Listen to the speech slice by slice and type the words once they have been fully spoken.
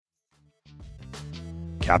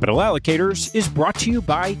Capital Allocators is brought to you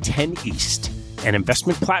by 10 East, an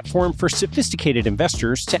investment platform for sophisticated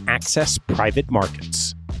investors to access private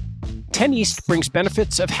markets. 10 East brings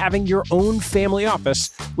benefits of having your own family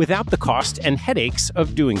office without the cost and headaches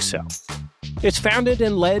of doing so. It's founded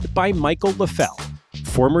and led by Michael LaFell,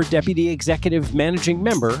 former Deputy Executive Managing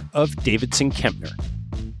Member of Davidson Kempner.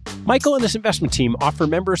 Michael and his investment team offer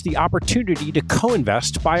members the opportunity to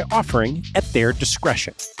co-invest by offering at their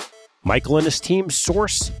discretion. Michael and his team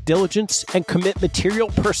source, diligence, and commit material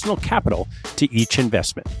personal capital to each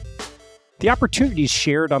investment. The opportunities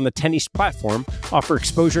shared on the 10 East platform offer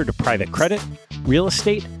exposure to private credit, real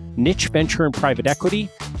estate, niche venture and private equity,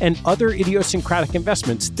 and other idiosyncratic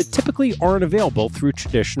investments that typically aren't available through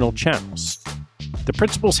traditional channels. The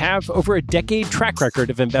principals have over a decade track record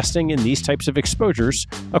of investing in these types of exposures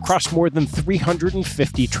across more than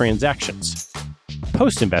 350 transactions.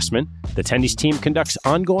 Post-investment, the 10 East team conducts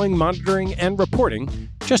ongoing monitoring and reporting,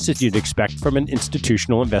 just as you'd expect from an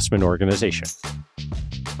institutional investment organization.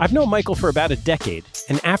 I've known Michael for about a decade,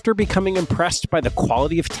 and after becoming impressed by the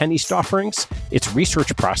quality of 10 East offerings, its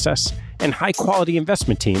research process, and high-quality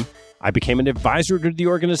investment team, I became an advisor to the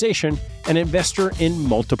organization and investor in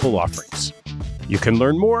multiple offerings. You can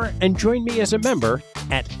learn more and join me as a member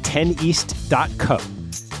at 10east.co.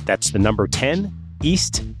 That's the number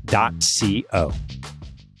 10east.co.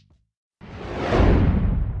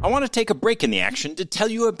 I want to take a break in the action to tell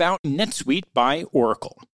you about NetSuite by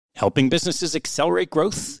Oracle, helping businesses accelerate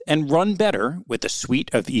growth and run better with a suite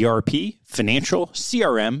of ERP, financial,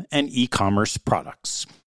 CRM, and e-commerce products.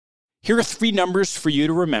 Here are three numbers for you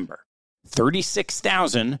to remember: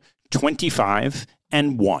 36,000, 25,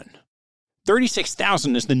 and 1.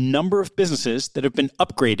 36,000 is the number of businesses that have been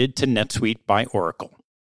upgraded to NetSuite by Oracle.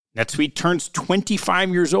 NetSuite turns 25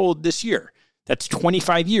 years old this year. That's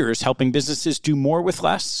 25 years helping businesses do more with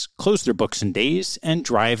less, close their books in days, and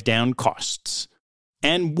drive down costs.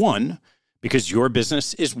 And 1, because your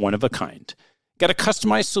business is one of a kind. Get a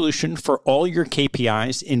customized solution for all your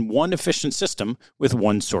KPIs in one efficient system with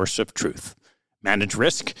one source of truth. Manage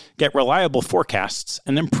risk, get reliable forecasts,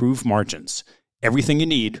 and improve margins. Everything you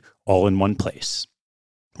need, all in one place.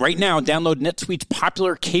 Right now, download NetSuite's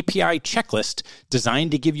popular KPI checklist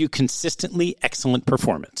designed to give you consistently excellent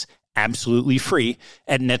performance, absolutely free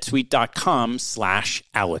at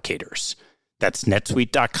netsuite.com/allocators. That's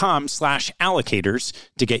netsuite.com/allocators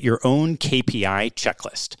to get your own KPI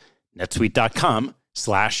checklist.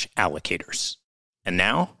 netsuite.com/allocators. And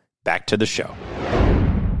now, back to the show.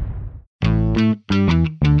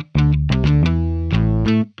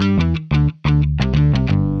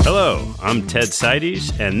 Hello, I'm Ted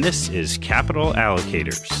Seides, and this is Capital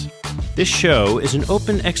Allocators. This show is an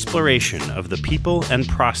open exploration of the people and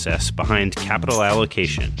process behind capital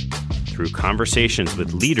allocation. Through conversations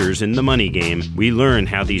with leaders in the money game, we learn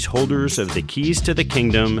how these holders of the keys to the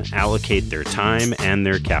kingdom allocate their time and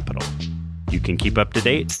their capital. You can keep up to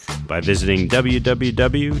date by visiting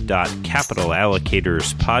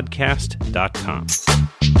www.capitalallocatorspodcast.com.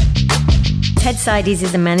 Ted Seides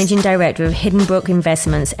is the Managing Director of Hidden Brook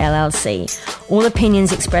Investments, LLC. All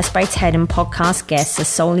opinions expressed by Ted and podcast guests are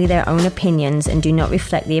solely their own opinions and do not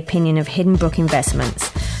reflect the opinion of Hidden Brook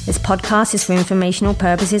Investments. This podcast is for informational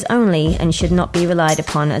purposes only and should not be relied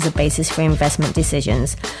upon as a basis for investment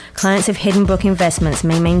decisions. Clients of Hidden Brook Investments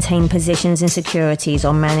may maintain positions in securities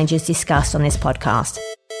or managers discussed on this podcast.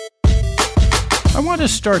 I want to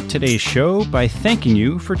start today's show by thanking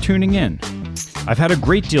you for tuning in. I've had a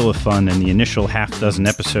great deal of fun in the initial half-dozen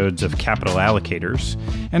episodes of Capital Allocators,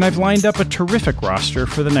 and I've lined up a terrific roster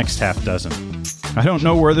for the next half-dozen. I don't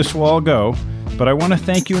know where this will all go, but I want to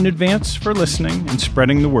thank you in advance for listening and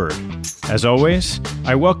spreading the word. As always,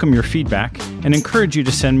 I welcome your feedback and encourage you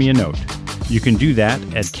to send me a note. You can do that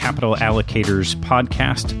at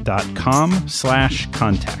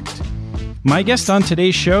capitalallocatorspodcast.com/contact. My guest on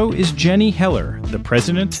today's show is Jenny Heller, the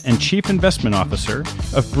President and Chief Investment Officer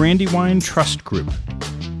of Brandywine Trust Group.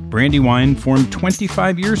 Brandywine formed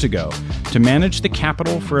 25 years ago to manage the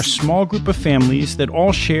capital for a small group of families that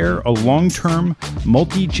all share a long-term,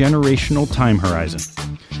 multi-generational time horizon.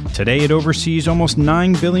 Today it oversees almost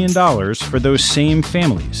 $9 billion for those same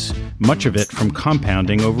families, much of it from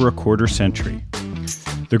compounding over a quarter century.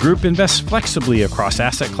 The group invests flexibly across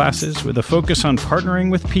asset classes with a focus on partnering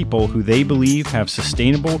with people who they believe have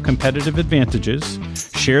sustainable competitive advantages,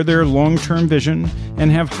 share their long-term vision, and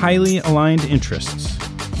have highly aligned interests.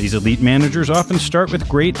 These elite managers often start with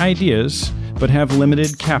great ideas, but have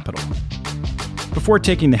limited capital. Before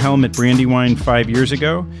taking the helm at Brandywine 5 years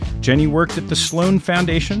ago, Jenny worked at the Sloan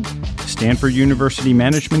Foundation, Stanford University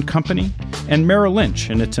Management Company, and Merrill Lynch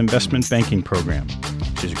in its investment banking program.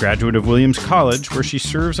 She's a graduate of Williams College, where she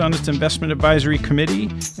serves on its investment advisory committee,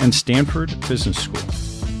 and Stanford Business School.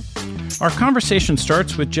 Our conversation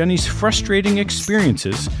starts with Jenny's frustrating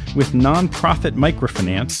experiences with nonprofit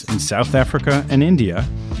microfinance in South Africa and India,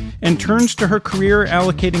 and turns to her career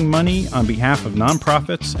allocating money on behalf of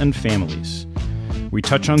nonprofits and families. We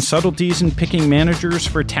touch on subtleties in picking managers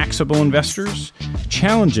for taxable investors,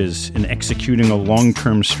 challenges in executing a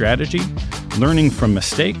long-term strategy, learning from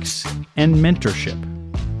mistakes, and mentorship.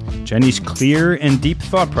 Jenny's clear and deep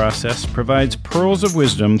thought process provides pearls of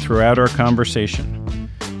wisdom throughout our conversation.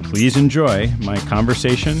 Please enjoy my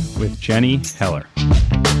conversation with Jenny Heller.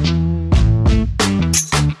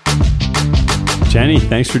 Jenny,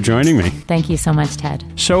 thanks for joining me. Thank you so much, Ted.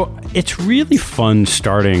 So it's really fun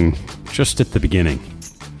starting just at the beginning.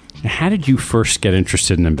 How did you first get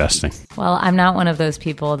interested in investing? Well, I'm not one of those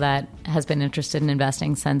people that has been interested in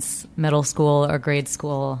investing since middle school or grade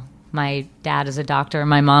school. My dad is a doctor.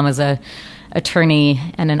 My mom is an attorney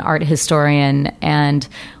and an art historian. And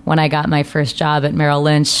when I got my first job at Merrill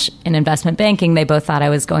Lynch in investment banking, they both thought I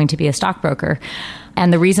was going to be a stockbroker.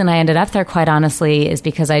 And the reason I ended up there, quite honestly, is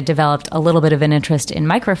because I developed a little bit of an interest in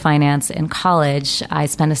microfinance in college. I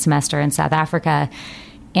spent a semester in South Africa,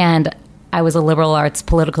 and I was a liberal arts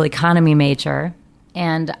political economy major.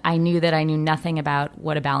 And I knew that I knew nothing about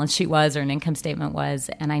what a balance sheet was or an income statement was,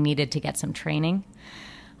 and I needed to get some training.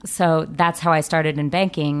 So that's how I started in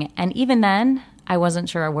banking. And even then, I wasn't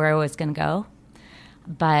sure where I was going to go.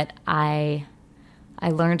 But I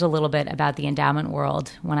learned a little bit about the endowment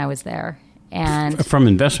world when I was there. And from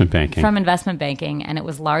investment banking? From investment banking. And it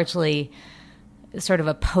was largely sort of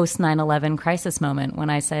a post 9/11 crisis moment when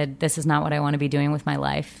I said, this is not what I want to be doing with my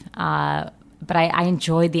life. But I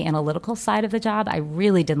enjoyed the analytical side of the job. I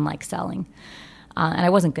really didn't like selling. And I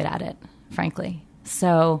wasn't good at it, frankly.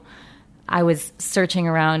 So I was searching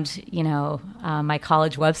around, my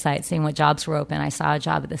college website, seeing what jobs were open. I saw a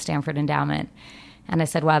job at the Stanford Endowment. And I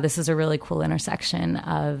said, wow, this is a really cool intersection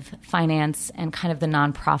of finance and kind of the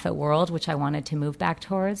nonprofit world, which I wanted to move back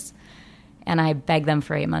towards. And I begged them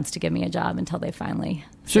for 8 months to give me a job until they finally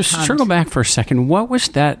succumbed. So circle back for a second. What was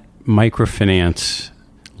that microfinance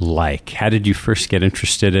like? How did you first get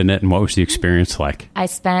interested in it, and what was the experience like? I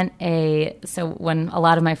spent so when a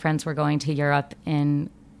lot of my friends were going to Europe in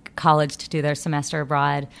college to do their semester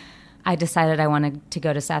abroad, I decided I wanted to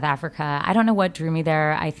go to South Africa. I don't know what drew me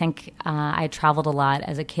there. I think I traveled a lot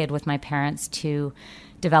as a kid with my parents to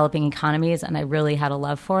developing economies, and I really had a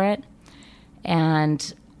love for it.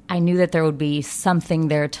 And I knew that there would be something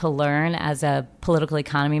there to learn as a political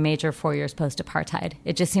economy major 4 years post-apartheid.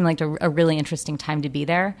 It just seemed like a really interesting time to be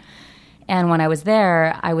there. And when I was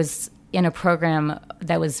there, I was in a program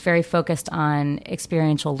that was very focused on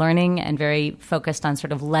experiential learning and very focused on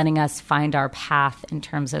sort of letting us find our path in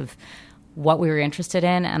terms of what we were interested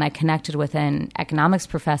in. And I connected with an economics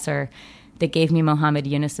professor that gave me Mohammed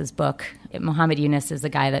Yunus's book. Mohammed Yunus is the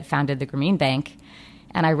guy that founded the Grameen Bank.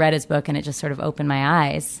 And I read his book, and it just sort of opened my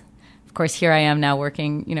eyes. Of course, here I am now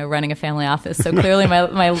working, running a family office. So clearly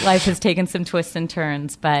my life has taken some twists and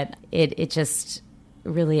turns, but it just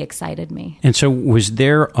really excited me. And so was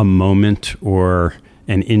there a moment or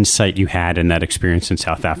an insight you had in that experience in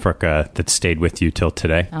South Africa that stayed with you till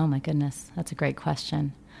today? Oh, my goodness. That's a great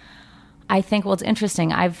question. I think, it's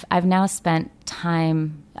interesting. I've now spent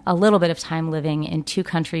a little bit of time living in two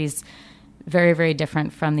countries very, very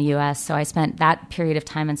different from the U.S. So I spent that period of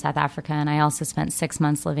time in South Africa, and I also spent 6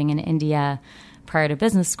 months living in India prior to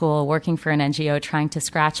business school, working for an NGO, trying to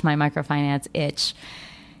scratch my microfinance itch.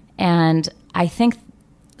 And I think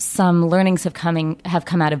some learnings have come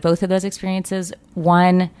out of both of those experiences.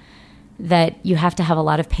 One, that you have to have a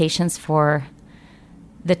lot of patience for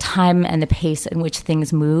the time and the pace in which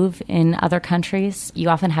things move in other countries. You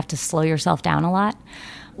often have to slow yourself down a lot,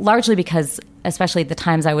 largely because, especially at the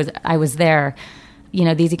times I was there,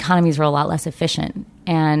 these economies were a lot less efficient.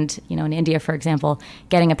 And, in India, for example,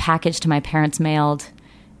 getting a package to my parents mailed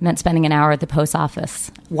meant spending an hour at the post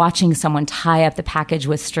office, watching someone tie up the package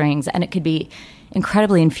with strings. And it could be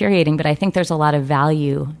incredibly infuriating, but I think there's a lot of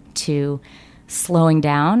value to slowing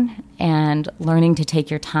down and learning to take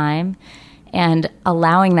your time and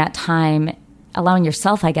allowing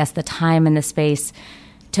yourself, I guess, the time and the space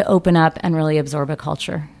to open up and really absorb a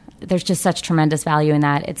culture. There's just such tremendous value in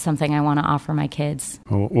that. It's something I want to offer my kids.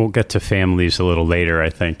 We'll get to families a little later, I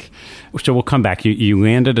think. So we'll come back. You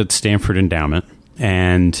landed at Stanford Endowment.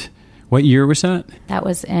 And what year was that? That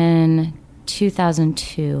was in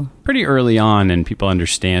 2002. Pretty early on in people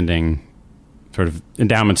understanding sort of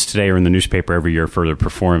endowments today are in the newspaper every year for their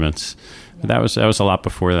performance. Yeah. That was a lot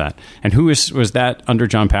before that. And who was that under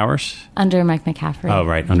John Powers? Under Mike McCaffrey. Oh,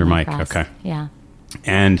 right. Under Mike. Okay. Yeah.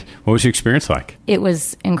 And what was your experience like? It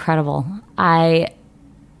was incredible.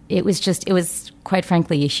 It was quite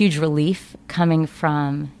frankly a huge relief coming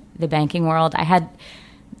from the banking world. I had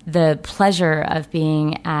the pleasure of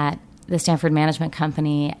being at the Stanford Management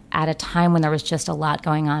Company at a time when there was just a lot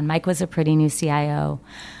going on. Mike was a pretty new CIO.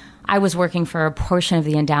 I was working for a portion of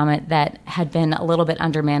the endowment that had been a little bit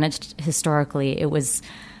undermanaged historically. It was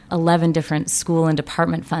 11 different school and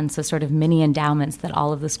department funds, so sort of mini endowments that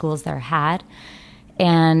all of the schools there had.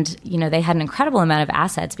 And, they had an incredible amount of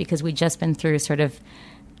assets because we'd just been through sort of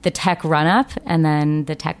the tech run-up and then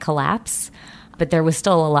the tech collapse. But there was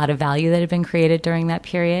still a lot of value that had been created during that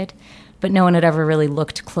period. But no one had ever really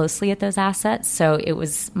looked closely at those assets. So it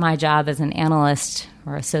was my job as an analyst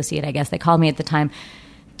or associate, I guess they called me at the time,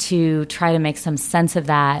 to try to make some sense of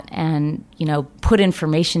that and, put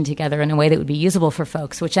information together in a way that would be usable for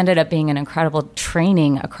folks, which ended up being an incredible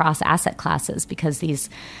training across asset classes because these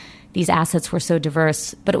assets were so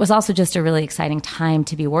diverse. But it was also just a really exciting time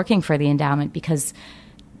to be working for the endowment because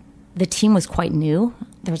the team was quite new.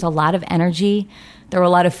 There was a lot of energy. There were a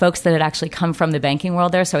lot of folks that had actually come from the banking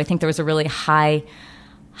world there. So I think there was a really high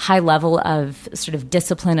level of sort of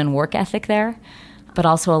discipline and work ethic there, but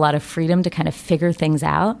also a lot of freedom to kind of figure things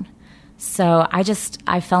out. So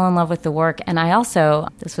I fell in love with the work. And I also,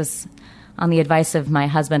 this was on the advice of my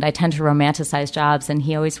husband, I tend to romanticize jobs. And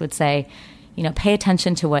he always would say, pay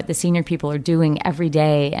attention to what the senior people are doing every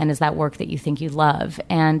day. And is that work that you think you love?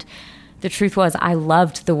 And the truth was I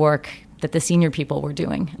loved the work that the senior people were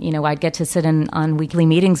doing. I'd get to sit in on weekly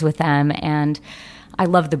meetings with them, and I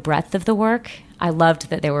loved the breadth of the work. I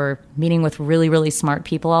loved that they were meeting with really, really smart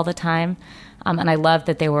people all the time, and I loved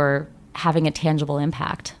that they were having a tangible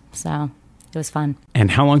impact. So it was fun.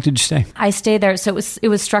 And how long did you stay? I stayed there. So it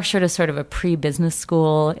was structured as sort of a pre-business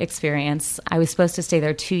school experience. I was supposed to stay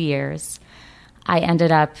there 2 years. I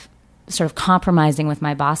ended up sort of compromising with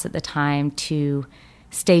my boss at the time to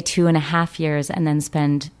stay 2.5 years and then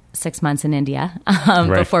spend 6 months in India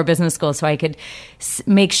before business school so I could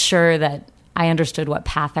make sure that I understood what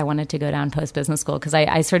path I wanted to go down post-business school, because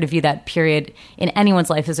I sort of view that period in anyone's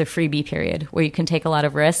life as a freebie period where you can take a lot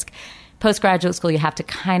of risk. Post-graduate school, you have to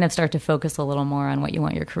kind of start to focus a little more on what you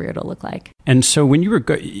want your career to look like. And so when you were,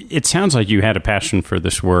 it sounds like you had a passion for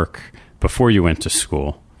this work before you went to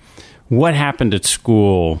school. What happened at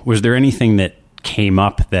school? Was there anything that came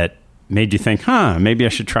up that made you think, maybe I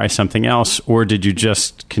should try something else? Or did you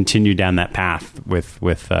just continue down that path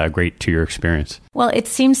with a great 2-year experience? Well, it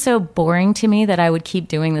seems so boring to me that I would keep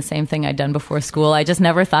doing the same thing I'd done before school. I just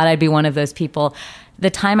never thought I'd be one of those people. The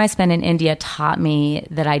time I spent in India taught me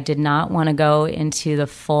that I did not want to go into the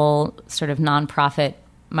full sort of nonprofit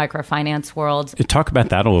microfinance world. Talk about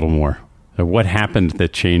that a little more. What happened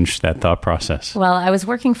that changed that thought process? Well, I was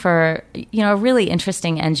working for, a really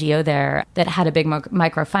interesting NGO there that had a big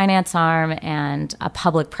microfinance arm and a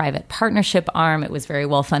public-private partnership arm. It was very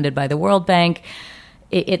well funded by the World Bank.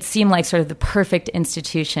 It seemed like sort of the perfect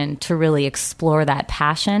institution to really explore that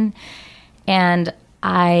passion. And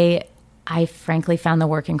I frankly found the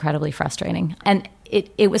work incredibly frustrating. And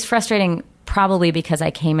it was frustrating probably because I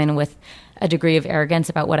came in with a degree of arrogance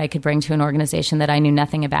about what I could bring to an organization that I knew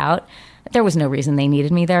nothing about. There was no reason they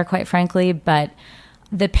needed me there, quite frankly, but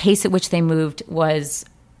the pace at which they moved was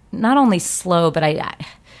not only slow, but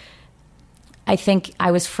I think I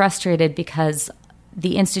was frustrated because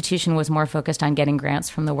the institution was more focused on getting grants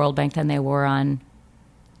from the World Bank than they were on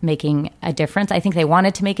making a difference. I think they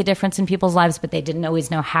wanted to make a difference in people's lives, but they didn't always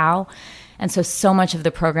know how. And so much of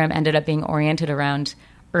the program ended up being oriented around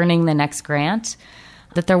earning the next grant,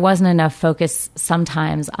 that there wasn't enough focus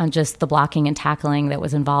sometimes on just the blocking and tackling that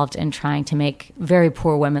was involved in trying to make very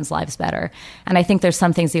poor women's lives better. And I think there's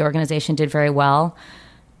some things the organization did very well,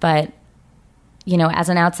 but as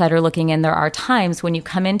an outsider looking in, there are times when you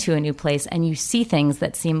come into a new place and you see things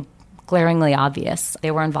that seem glaringly obvious.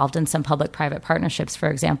 They were involved in some public-private partnerships, for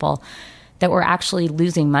example, that were actually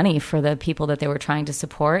losing money for the people that they were trying to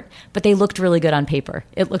support, but they looked really good on paper.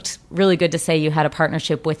 It looked really good to say you had a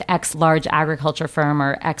partnership with X large agriculture firm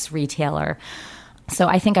or X retailer. So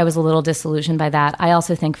I think I was a little disillusioned by that. I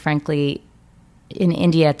also think, frankly, in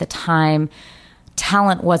India at the time,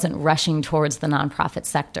 talent wasn't rushing towards the nonprofit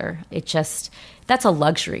sector. That's a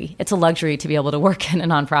luxury. It's a luxury to be able to work in a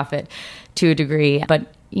nonprofit to a degree.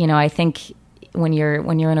 But, I think when you're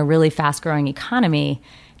in a really fast-growing economy,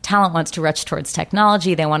 talent wants to rush towards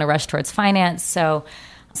technology. They want to rush towards finance. So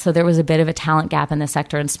there was a bit of a talent gap in the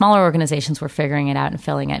sector, and smaller organizations were figuring it out and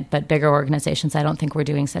filling it. But bigger organizations, I don't think were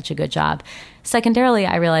doing such a good job. Secondarily,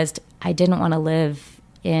 I realized I didn't want to live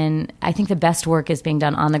I think the best work is being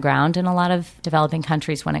done on the ground in a lot of developing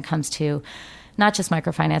countries when it comes to not just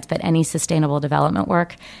microfinance, but any sustainable development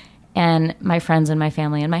work. And my friends and my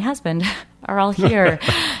family and my husband are all here.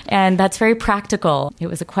 And that's very practical. It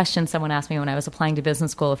was a question someone asked me when I was applying to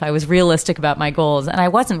business school if I was realistic about my goals. And I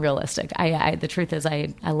wasn't realistic. The truth is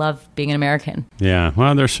I love being an American. Yeah.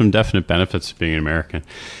 Well, there's some definite benefits of being an American.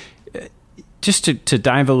 Just to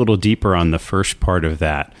dive a little deeper on the first part of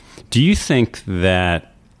that, do you think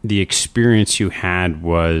that the experience you had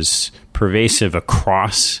was pervasive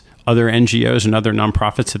across other NGOs and other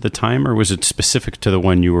nonprofits at the time, or was it specific to the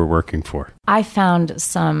one you were working for? I found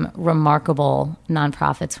some remarkable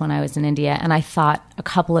nonprofits when I was in India, and I thought a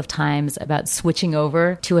couple of times about switching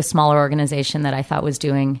over to a smaller organization that I thought was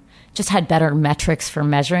just had better metrics for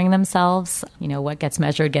measuring themselves. What gets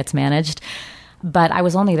measured gets managed. But I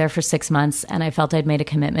was only there for 6 months, and I felt I'd made a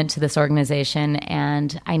commitment to this organization,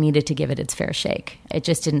 and I needed to give it its fair shake. It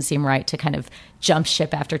just didn't seem right to kind of jump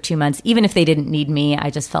ship after 2 months. Even if they didn't need me, I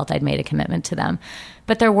just felt I'd made a commitment to them.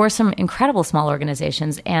 But there were some incredible small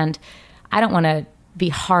organizations, and I don't want to be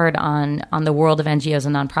hard on the world of NGOs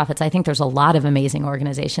and nonprofits. I think there's a lot of amazing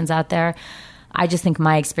organizations out there. I just think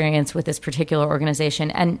my experience with this particular organization,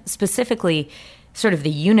 and specifically sort of the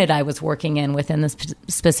unit I was working in within this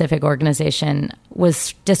specific organization,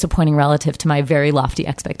 was disappointing relative to my very lofty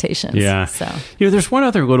expectations. Yeah. So, there's one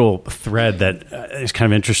other little thread that is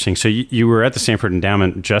kind of interesting. So you were at the Stanford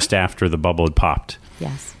Endowment just after the bubble had popped.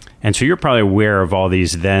 Yes. And so you're probably aware of all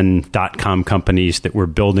these then .com companies that were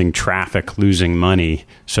building traffic, losing money,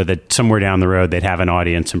 so that somewhere down the road they'd have an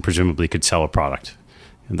audience and presumably could sell a product.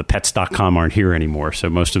 And the pets.com aren't here anymore, so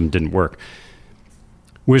most of them didn't work.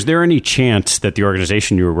 Was there any chance that the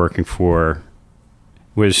organization you were working for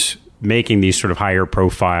was making these sort of higher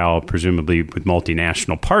profile, presumably with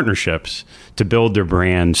multinational partnerships, to build their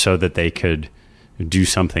brand so that they could do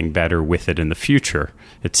something better with it in the future?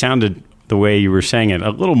 It sounded, the way you were saying it,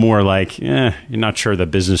 a little more like, you're not sure the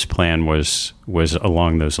business plan was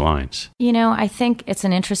along those lines. I think it's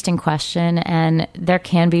an interesting question, and there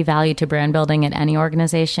can be value to brand building at any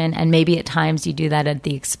organization. And maybe at times you do that at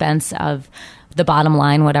the expense of the bottom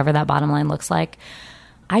line, whatever that bottom line looks like.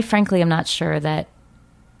 I frankly am not sure that,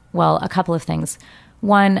 a couple of things.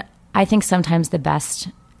 One, I think sometimes the best,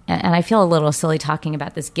 and I feel a little silly talking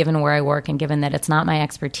about this given where I work and given that it's not my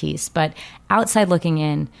expertise, but outside looking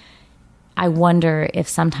in, I wonder if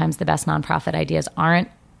sometimes the best nonprofit ideas aren't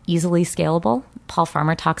easily scalable. Paul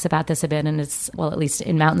Farmer talks about this a bit, and it's, at least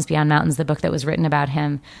in Mountains Beyond Mountains, the book that was written about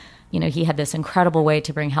him. He had this incredible way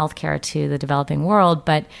to bring healthcare to the developing world,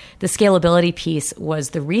 but the scalability piece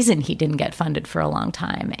was the reason he didn't get funded for a long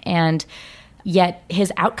time. And yet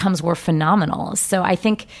his outcomes were phenomenal. So I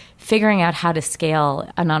think figuring out how to scale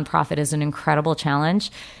a nonprofit is an incredible challenge.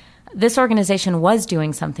 This organization was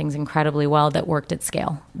doing some things incredibly well that worked at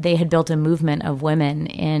scale. They had built a movement of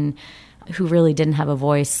women who really didn't have a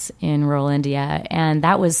voice in rural India, and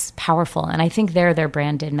that was powerful. And I think their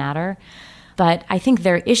brand did matter. But I think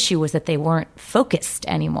their issue was that they weren't focused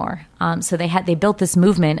anymore. So they built this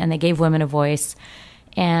movement, and they gave women a voice,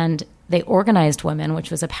 and they organized women,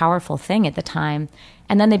 which was a powerful thing at the time.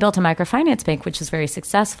 And then they built a microfinance bank, which was very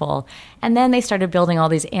successful. And then they started building all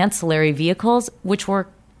these ancillary vehicles, which were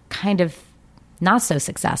kind of not so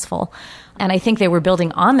successful. And I think they were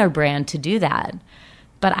building on their brand to do that.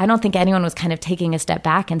 But I don't think anyone was kind of taking a step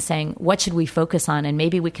back and saying, what should we focus on? And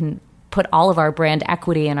maybe we can put all of our brand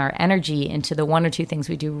equity and our energy into the one or two things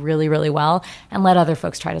we do really, really well, and let other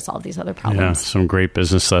folks try to solve these other problems. Yeah, some great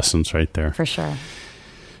business lessons right there. For sure.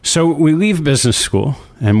 So we leave business school,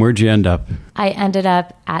 and where'd you end up? I ended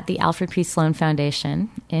up at the Alfred P. Sloan Foundation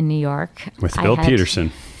in New York. With Bill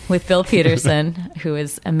Peterson. With Bill Peterson, who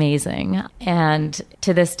is amazing, and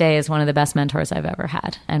to this day is one of the best mentors I've ever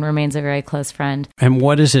had, and remains a very close friend. And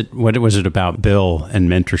what was it about Bill and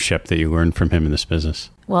mentorship that you learned from him in this business?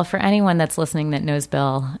 Well, for anyone that's listening that knows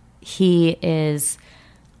Bill, he is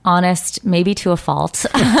honest, maybe to a fault.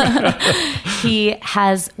 He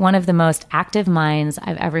has one of the most active minds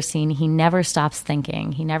I've ever seen. He never stops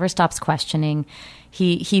thinking. He never stops questioning.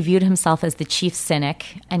 He viewed himself as the chief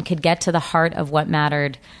cynic and could get to the heart of what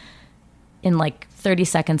mattered in like 30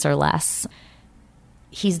 seconds or less.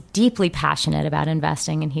 He's deeply passionate about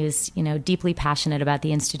investing, and he was, deeply passionate about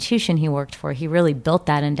the institution he worked for. He really built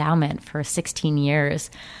that endowment for 16 years.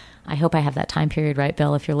 I hope I have that time period right,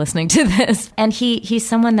 Bill, if you're listening to this. And he's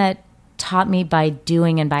someone that taught me by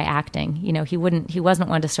doing and by acting. He wasn't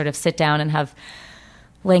one to sort of sit down and have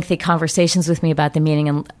lengthy conversations with me about the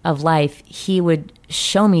meaning of life. He would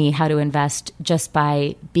show me how to invest just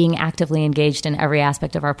by being actively engaged in every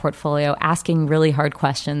aspect of our portfolio, asking really hard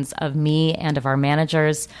questions of me and of our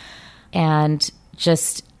managers, and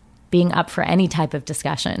just being up for any type of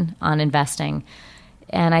discussion on investing.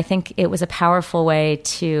 And I think it was a powerful way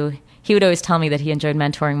to, he would always tell me that he enjoyed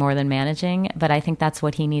mentoring more than managing, but I think that's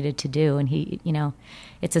what he needed to do. And he,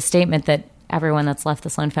 it's a statement that everyone that's left the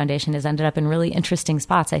Sloan Foundation has ended up in really interesting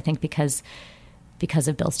spots, I think, because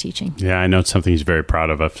of Bill's teaching. Yeah, I know it's something he's very proud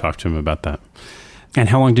of. I've talked to him about that. And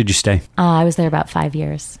how long did you stay? I was there about 5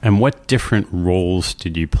 years. And what different roles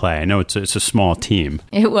did you play? I know it's a small team.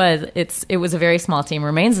 It was a very small team,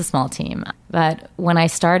 remains a small team. But when I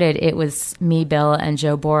started, it was me, Bill, and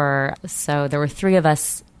Joe Borer. So there were 3 of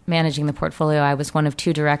us managing the portfolio. I was one of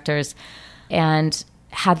 2 directors and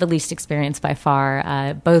had the least experience by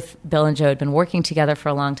far. Both Bill and Joe had been working together for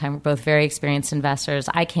a long time. We're both very experienced investors.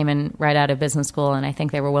 I came in right out of business school, and I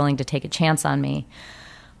think they were willing to take a chance on me.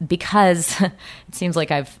 Because it seems like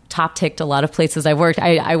I've top-ticked a lot of places I've worked.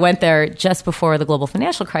 I went there just before the global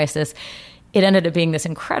financial crisis. It ended up being this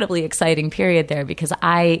incredibly exciting period there because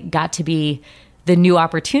I got to be the new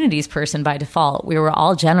opportunities person by default. We were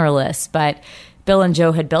all generalists, but Bill and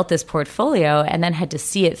Joe had built this portfolio and then had to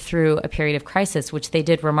see it through a period of crisis, which they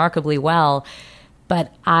did remarkably well.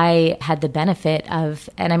 But I had the benefit of,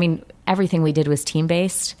 and I mean, everything we did was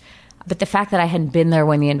team-based. But the fact that I hadn't been there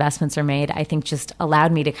when the investments are made, I think just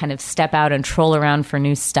allowed me to kind of step out and troll around for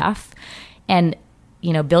new stuff. And,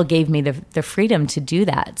 Bill gave me the freedom to do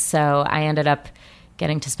that. So I ended up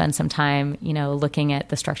getting to spend some time, looking at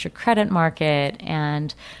the structured credit market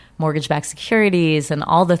and mortgage-backed securities and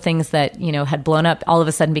all the things that, had blown up, all of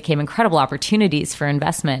a sudden became incredible opportunities for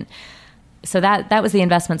investment. So that was the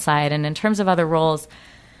investment side. And in terms of other roles,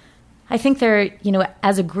 I think they're,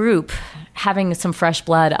 as a group, having some fresh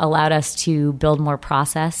blood allowed us to build more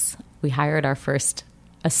process. We hired our first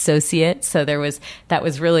associate. So that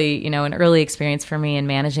was really, an early experience for me in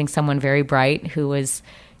managing someone very bright who was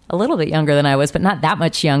a little bit younger than I was, but not that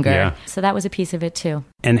much younger. Yeah. So that was a piece of it too.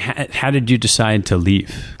 And how did you decide to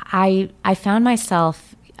leave? I found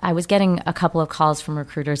myself, I was getting a couple of calls from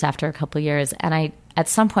recruiters after a couple of years. And at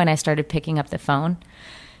some point I started picking up the phone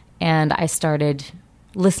and I started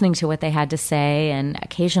listening to what they had to say, and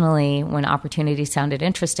occasionally when opportunities sounded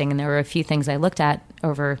interesting, and there were a few things I looked at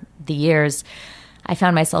over the years, I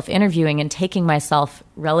found myself interviewing and taking myself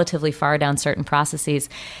relatively far down certain processes.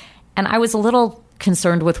 And I was a little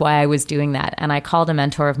concerned with why I was doing that. And I called a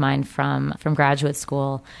mentor of mine from graduate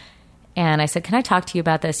school, and I said, can I talk to you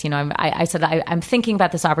about this? I said, I'm thinking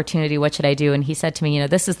about this opportunity. What should I do? And he said to me,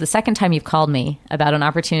 this is the second time you've called me about an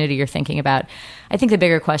opportunity you're thinking about. I think the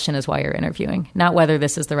bigger question is why you're interviewing, not whether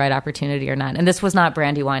this is the right opportunity or not. And this was not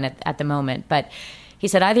Brandywine at the moment. But he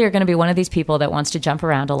said, either you're going to be one of these people that wants to jump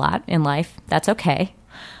around a lot in life. That's okay.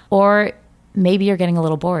 Or maybe you're getting a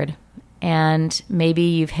little bored. And maybe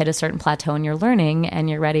you've hit a certain plateau in your learning and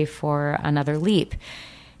you're ready for another leap.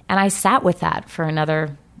 And I sat with that for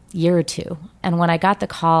another year or two. And when I got the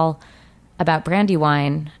call about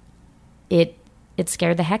Brandywine, it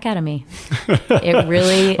scared the heck out of me. It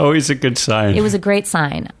really... Always a good sign. It was a great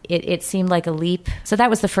sign. It seemed like a leap. So that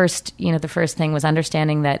was the first thing was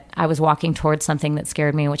understanding that I was walking towards something that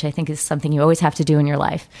scared me, which I think is something you always have to do in your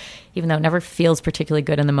life, even though it never feels particularly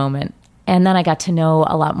good in the moment. And then I got to know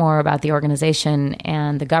a lot more about the organization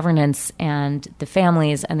and the governance and the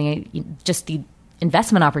families and the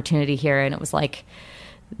investment opportunity here. And it was like,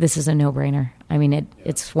 this is a no-brainer. I mean,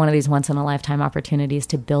 it's one of these once-in-a-lifetime opportunities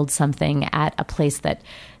to build something at a place that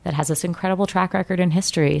has this incredible track record in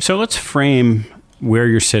history. So let's frame where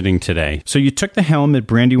you're sitting today. So you took the helm at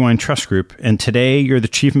Brandywine Trust Group, and today you're the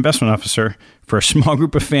chief investment officer for a small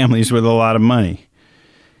group of families with a lot of money.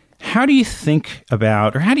 How do you think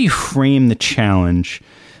about, or how do you frame the challenge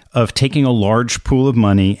of taking a large pool of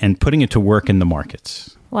money and putting it to work in the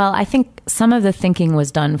markets? Well, I think some of the thinking was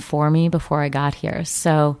done for me before I got here.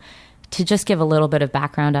 So to just give a little bit of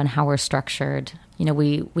background on how we're structured,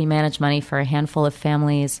 we manage money for a handful of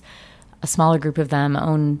families. A smaller group of them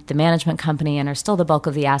own the management company and are still the bulk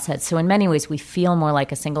of the assets. So in many ways, we feel more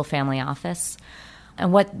like a single family office.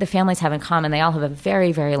 And what the families have in common, they all have a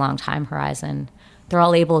very, very long time horizon. They're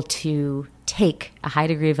all able to take a high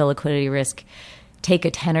degree of illiquidity risk, take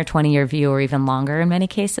a 10 or 20 year view or even longer in many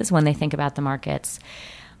cases when they think about the markets.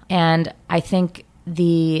 And I think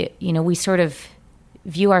we sort of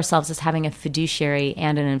view ourselves as having a fiduciary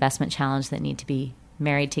and an investment challenge that need to be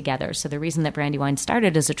married together. So the reason that Brandywine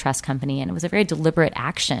started as a trust company, and it was a very deliberate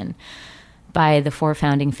action by the 4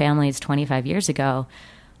 founding families 25 years ago,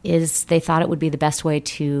 is they thought it would be the best way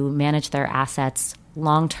to manage their assets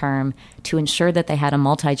long-term to ensure that they had a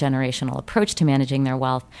multi-generational approach to managing their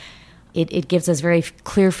wealth. It gives us very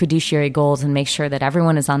clear fiduciary goals and makes sure that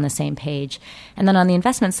everyone is on the same page. And then on the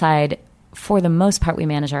investment side, for the most part, we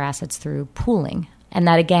manage our assets through pooling. And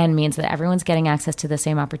that, again, means that everyone's getting access to the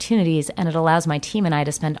same opportunities, and it allows my team and I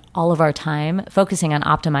to spend all of our time focusing on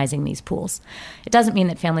optimizing these pools. It doesn't mean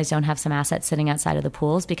that families don't have some assets sitting outside of the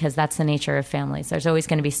pools, because that's the nature of families. There's always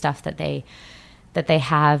going to be stuff that they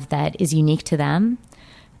have that is unique to them.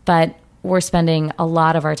 But we're spending a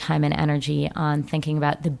lot of our time and energy on thinking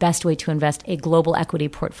about the best way to invest a global equity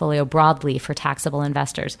portfolio broadly for taxable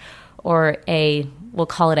investors, or we'll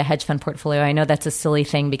call it a hedge fund portfolio. I know that's a silly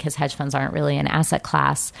thing because hedge funds aren't really an asset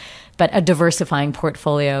class, but a diversifying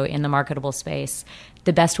portfolio in the marketable space.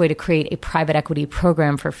 The best way to create a private equity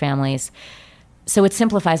program for families. So it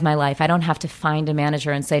simplifies my life. I don't have to find a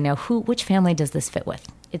manager and say, no, which family does this fit with?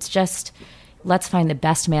 It's just, let's find the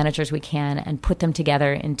best managers we can and put them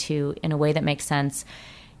together in a way that makes sense,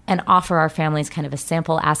 and offer our families kind of a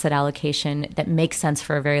sample asset allocation that makes sense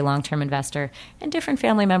for a very long-term investor. And different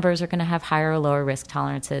family members are going to have higher or lower risk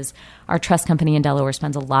tolerances. Our trust company in Delaware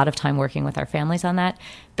spends a lot of time working with our families on that.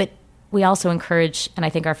 But we also encourage, and I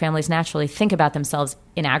think our families naturally think about themselves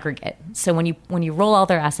in aggregate. So when you roll all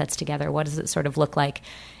their assets together, what does it sort of look like?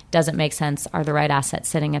 Does it make sense? Are the right assets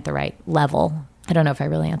sitting at the right level? I don't know if I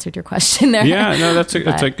really answered your question there. Yeah, no, that's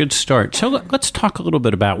a good start. So let's talk a little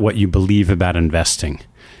bit about what you believe about investing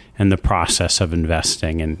and the process of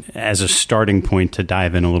investing, and as a starting point to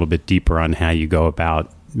dive in a little bit deeper on how you go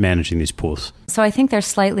about managing these pools. So I think they're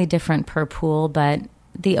slightly different per pool, but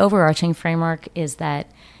the overarching framework is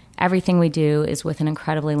that everything we do is with an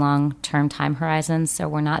incredibly long-term time horizon. So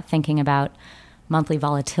we're not thinking about monthly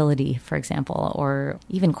volatility, for example, or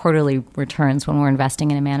even quarterly returns when we're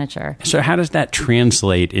investing in a manager. So how does that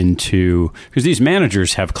translate into, because these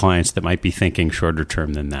managers have clients that might be thinking shorter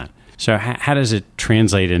term than that. So how does it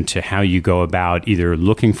translate into how you go about either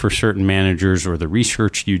looking for certain managers, or the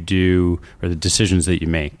research you do, or the decisions that you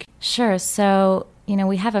make? Sure. So,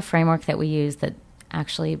 we have a framework that we use that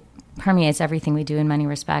actually permeates everything we do in many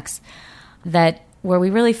respects, where we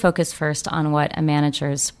really focus first on what a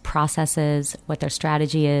manager's process is, what their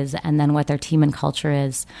strategy is, and then what their team and culture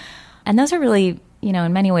is. And those are really,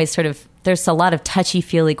 in many ways there's a lot of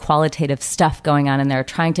touchy-feely qualitative stuff going on in there,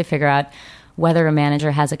 trying to figure out whether a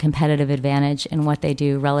manager has a competitive advantage in what they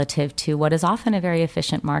do relative to what is often a very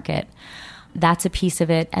efficient market. That's a piece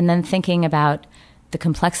of it. And then thinking about the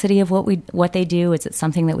complexity of what they do. Is it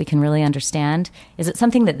something that we can really understand? Is it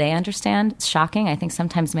something that they understand? It's shocking. I think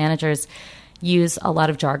sometimes managers use a lot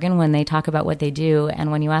of jargon when they talk about what they do.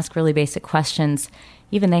 And when you ask really basic questions,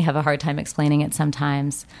 even they have a hard time explaining it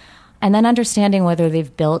sometimes. And then understanding whether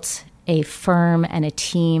they've built a firm and a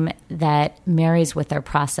team that marries with their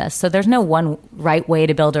process. So there's no one right way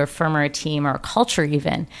to build a firm or a team or a culture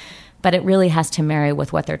even, but it really has to marry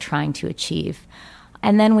with what they're trying to achieve.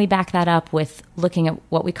 And then we back that up with looking at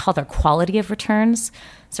what we call their quality of returns.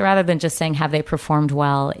 So rather than just saying, have they performed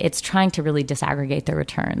well, it's trying to really disaggregate their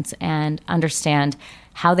returns and understand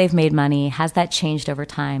how they've made money. Has that changed over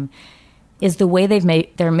time? Is the way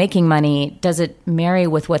they're making money, does it marry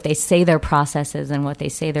with what they say their process is and what they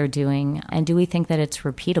say they're doing? And do we think that it's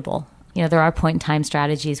repeatable? There are point-in-time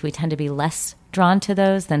strategies. We tend to be less drawn to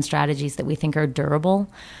those than strategies that we think are durable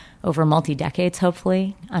over multi-decades,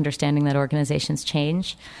 hopefully, understanding that organizations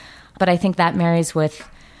change. But I think that marries with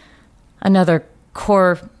another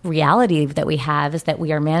core reality that we have, is that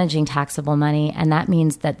we are managing taxable money, and that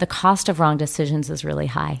means that the cost of wrong decisions is really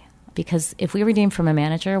high. Because if we redeem from a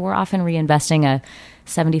manager, we're often reinvesting a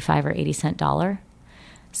 75 or 80 cent dollar.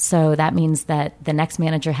 So that means that the next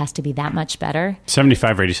manager has to be that much better.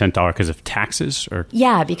 75 or 80 cent dollar because of taxes? Or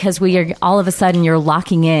yeah, because all of a sudden you're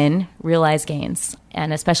locking in realized gains.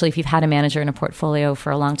 And especially if you've had a manager in a portfolio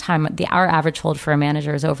for a long time, our average hold for a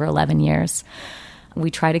manager is over 11 years.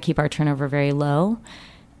 We try to keep our turnover very low.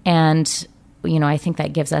 And, I think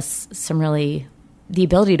that gives us the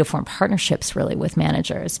ability to form partnerships really with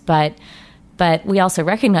managers. But we also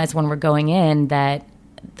recognize when we're going in that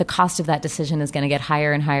the cost of that decision is going to get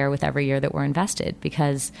higher and higher with every year that we're invested,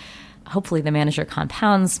 because hopefully the manager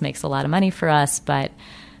compounds, makes a lot of money for us, but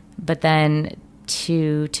then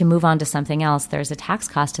to move on to something else, there's a tax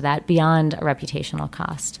cost to that beyond a reputational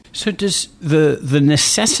cost. So does the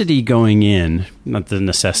necessity going in, not the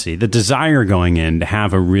necessity, the desire going in to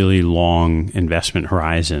have a really long investment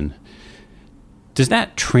horizon, does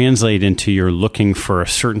that translate into you're looking for a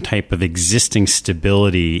certain type of existing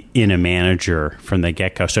stability in a manager from the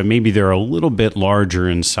get-go? So maybe they're a little bit larger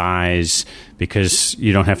in size because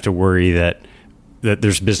you don't have to worry that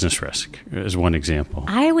there's business risk, as one example.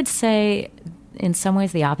 I would say in some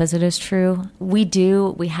ways the opposite is true.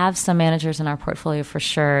 We have some managers in our portfolio for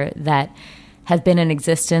sure that have been in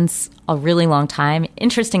existence a really long time.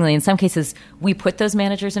 Interestingly, in some cases, we put those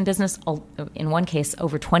managers in business. In one case,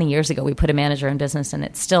 over 20 years ago, we put a manager in business, and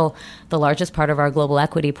it's still the largest part of our global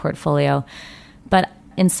equity portfolio. But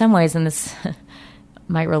in some ways, and this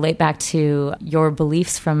might relate back to your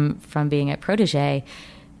beliefs from being at Protégé,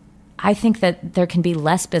 I think that there can be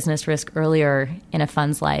less business risk earlier in a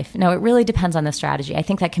fund's life. Now, it really depends on the strategy. I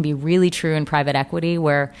think that can be really true in private equity,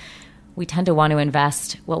 where we tend to want to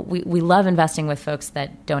invest. Well, we love investing with folks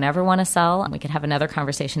that don't ever want to sell. We could have another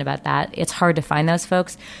conversation about that. It's hard to find those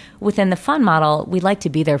folks. Within the fund model, we'd like to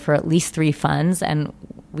be there for at least 3 funds, and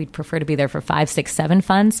we'd prefer to be there for 5, 6, 7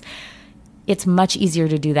 funds. It's much easier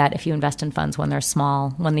to do that if you invest in funds when they're small,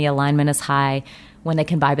 when the alignment is high, when they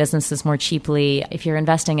can buy businesses more cheaply. If you're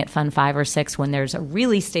investing at fund 5 or 6 when there's a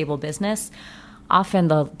really stable business, often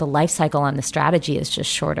the life cycle on the strategy is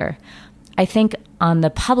just shorter. I think on the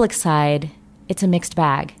public side, it's a mixed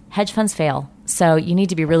bag. Hedge funds fail. So you need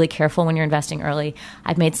to be really careful when you're investing early.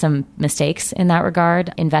 I've made some mistakes in that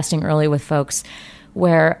regard, investing early with folks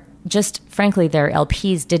where just frankly their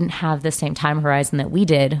LPs didn't have the same time horizon that we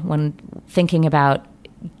did when thinking about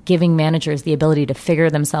giving managers the ability to figure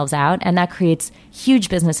themselves out. And that creates huge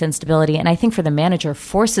business instability. And I think for the manager,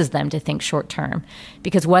 forces them to think short term,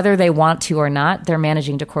 because whether they want to or not, they're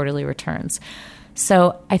managing to quarterly returns.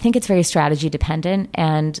 So I think it's very strategy dependent.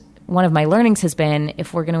 And one of my learnings has been,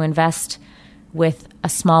 if we're going to invest with a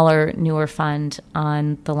smaller, newer fund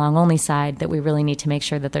on the long-only side, that we really need to make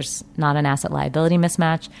sure that there's not an asset liability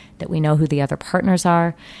mismatch, that we know who the other partners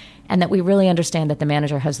are, and that we really understand that the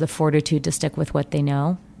manager has the fortitude to stick with what they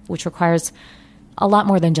know, which requires a lot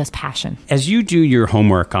more than just passion. As you do your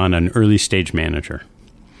homework on an early stage manager,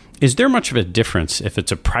 is there much of a difference if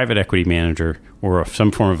it's a private equity manager or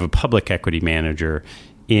some form of a public equity manager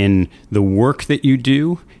in the work that you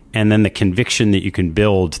do and then the conviction that you can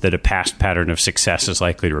build that a past pattern of success is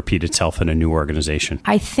likely to repeat itself in a new organization?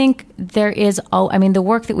 I think there is, the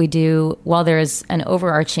work that we do, while there is an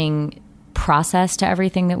overarching process to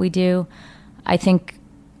everything that we do, I think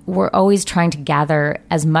we're always trying to gather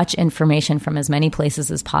as much information from as many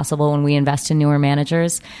places as possible when we invest in newer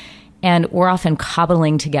managers. And we're often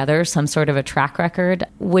cobbling together some sort of a track record,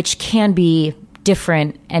 which can be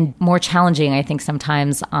different and more challenging, I think,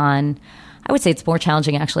 sometimes I would say it's more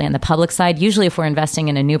challenging actually on the public side. Usually if we're investing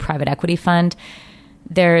in a new private equity fund,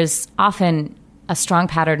 there's often a strong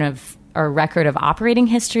pattern of or record of operating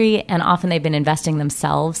history, and often they've been investing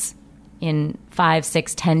themselves in 5,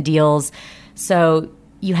 6, 10 deals. So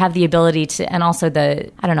you have the ability to, and also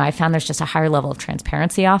I found there's just a higher level of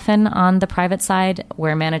transparency often on the private side,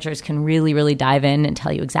 where managers can really, really dive in and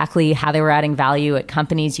tell you exactly how they were adding value at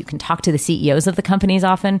companies. You can talk to the CEOs of the companies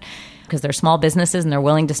often because they're small businesses and they're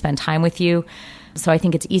willing to spend time with you. So I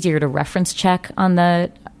think it's easier to reference check on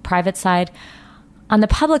the private side. On the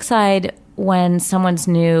public side, when someone's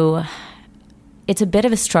new, it's a bit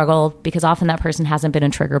of a struggle because often that person hasn't been a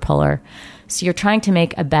trigger puller. So you're trying to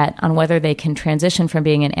make a bet on whether they can transition from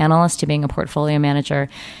being an analyst to being a portfolio manager.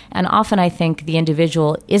 And often I think the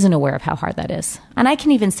individual isn't aware of how hard that is. And I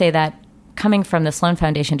can even say that coming from the Sloan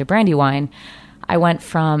Foundation to Brandywine, I went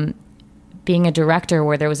from being a director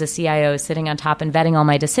where there was a CIO sitting on top and vetting all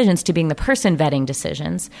my decisions to being the person vetting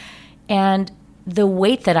decisions. And the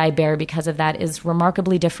weight that I bear because of that is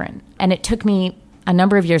remarkably different. And it took me a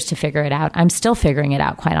number of years to figure it out. I'm still figuring it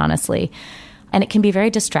out, quite honestly. And it can be very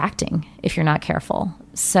distracting if you're not careful.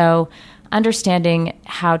 So understanding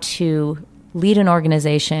how to lead an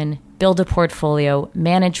organization, build a portfolio,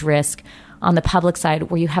 manage risk on the public side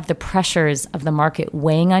where you have the pressures of the market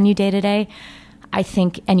weighing on you day to day, I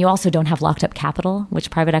think, and you also don't have locked up capital,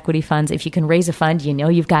 which private equity funds, if you can raise a fund,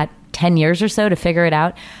 you've got 10 years or so to figure it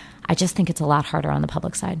out. I just think it's a lot harder on the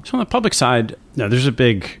public side. So on the public side, there's a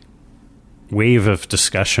big wave of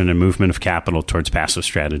discussion and movement of capital towards passive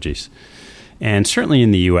strategies. And certainly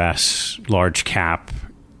in the U.S., large cap,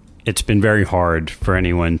 it's been very hard for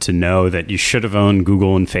anyone to know that you should have owned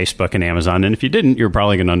Google and Facebook and Amazon. And if you didn't, you're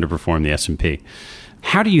probably going to underperform the S&P.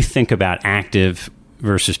 How do you think about active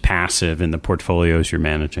versus passive in the portfolios you're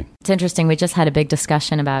managing? It's interesting. We just had a big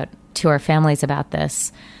discussion to our families about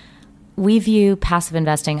this. We view passive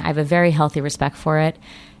investing, I have a very healthy respect for it,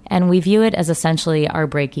 and we view it as essentially our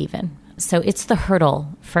break even. So it's the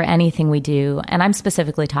hurdle for anything we do. And I'm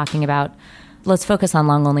specifically talking about, let's focus on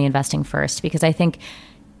long-only investing first, because I think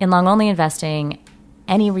in long-only investing,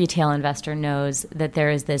 any retail investor knows that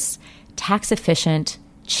there is this tax-efficient,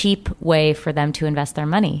 cheap way for them to invest their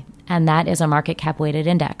money, and that is a market cap weighted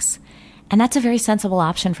index. And that's a very sensible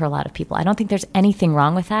option for a lot of people. I don't think there's anything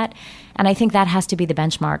wrong with that. And I think that has to be the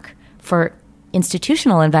benchmark for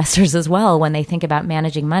institutional investors as well when they think about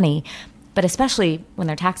managing money. but especially when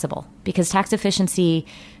they're taxable, because tax efficiency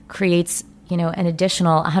creates an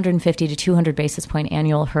additional 150 to 200 basis point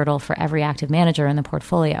annual hurdle for every active manager in the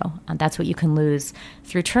portfolio. And that's what you can lose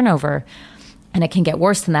through turnover. And it can get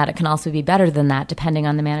worse than that. It can also be better than that, depending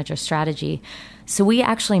on the manager's strategy. So we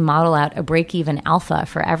actually model out a break-even alpha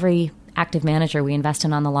for every active manager we invest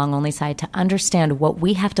in on the long-only side to understand what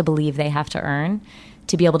we have to believe they have to earn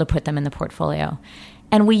to be able to put them in the portfolio.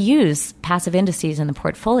 And we use passive indices in the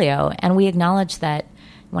portfolio, and we acknowledge that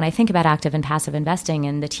when I think about active and passive investing,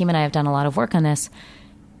 and the team and I have done a lot of work on this,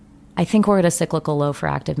 I think we're at a cyclical low for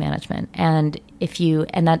active management. And you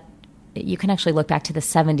can actually look back to the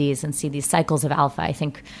 70s and see these cycles of alpha. I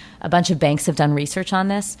think a bunch of banks have done research on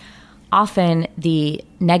this. Often the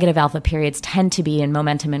negative alpha periods tend to be in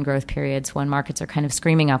momentum and growth periods when markets are kind of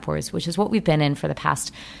screaming upwards, which is what we've been in for the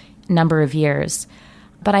past number of years.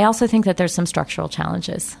 But I also think that there's some structural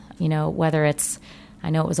challenges, whether it's, I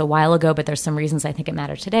know it was a while ago, but there's some reasons I think it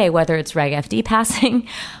matters today, whether it's Reg FD passing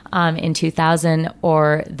in 2000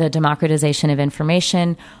 or the democratization of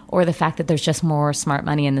information or the fact that there's just more smart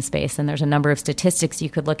money in the space. And there's a number of statistics you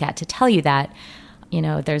could look at to tell you that,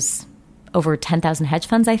 there's over 10,000 hedge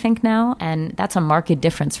funds, I think now, and that's a marked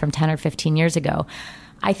difference from 10 or 15 years ago.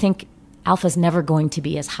 I think alpha is never going to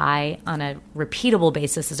be as high on a repeatable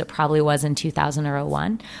basis as it probably was in 2000 or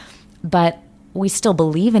 01, but we still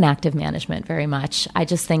believe in active management very much. I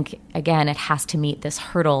just think, again, it has to meet this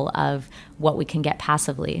hurdle of what we can get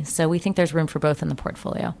passively. So we think there's room for both in the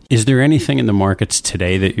portfolio. Is there anything in the markets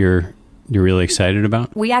today that you're really excited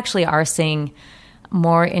about? We actually are seeing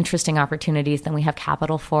more interesting opportunities than we have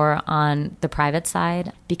capital for on the private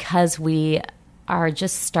side, because we are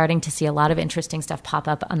just starting to see a lot of interesting stuff pop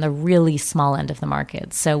up on the really small end of the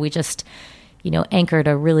market. So we just, anchored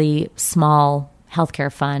a really small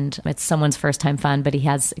healthcare fund. It's someone's first-time fund, but he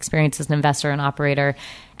has experience as an investor and operator.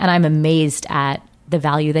 And I'm amazed at the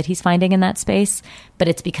value that he's finding in that space. But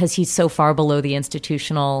it's because he's so far below the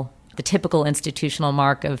typical institutional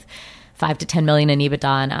mark of 5 to 10 million in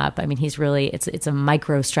EBITDA and up. I mean, it's a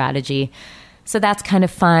micro strategy. So that's kind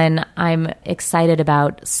of fun. I'm excited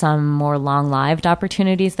about some more long-lived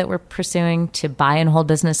opportunities that we're pursuing to buy and hold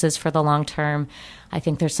businesses for the long term. I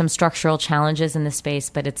think there's some structural challenges in this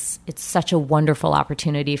space, but it's such a wonderful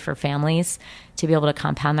opportunity for families to be able to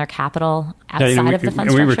compound their capital outside of the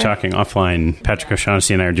fund structure. We were talking offline, Patrick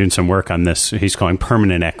O'Shaughnessy and I are doing some work on this. He's calling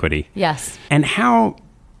permanent equity. Yes. And how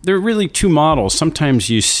there are really two models. Sometimes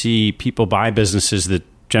you see people buy businesses that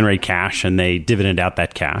generate cash and they dividend out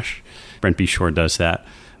that cash. Brent B. Shore does that.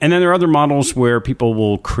 And then there are other models where people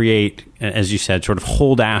will create, as you said, sort of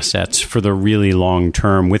hold assets for the really long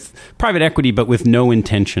term with private equity, but with no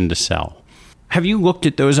intention to sell. Have you looked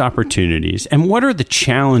at those opportunities? And what are the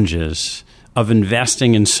challenges of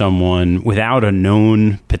investing in someone without a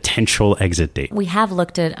known potential exit date? We have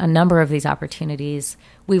looked at a number of these opportunities.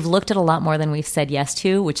 We've looked at a lot more than we've said yes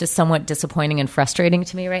to, which is somewhat disappointing and frustrating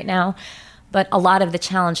to me right now. But a lot of the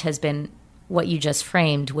challenge has been what you just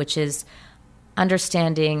framed, which is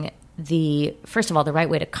understanding first of all, the right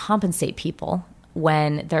way to compensate people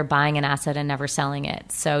when they're buying an asset and never selling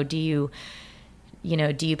it. So do you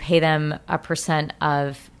pay them a %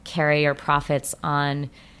 of carry or profits on,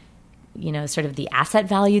 sort of the asset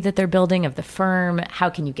value that they're building of the firm? How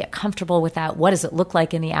can you get comfortable with that? What does it look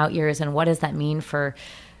like in the out years? And what does that mean for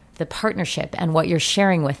the partnership and what you're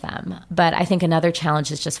sharing with them? But I think another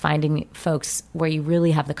challenge is just finding folks where you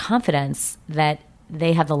really have the confidence that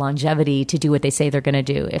they have the longevity to do what they say they're going to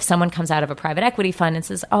do. If someone comes out of a private equity fund and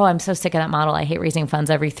says, I'm so sick of that model. I hate raising funds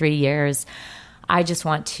every 3 years. I just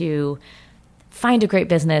want to find a great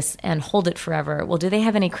business and hold it forever. Well, do they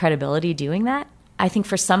have any credibility doing that? I think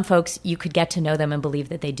for some folks, you could get to know them and believe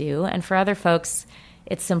that they do. And for other folks,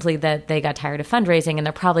 it's simply that they got tired of fundraising and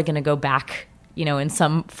they're probably going to go back, in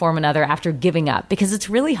some form or another after giving up, because it's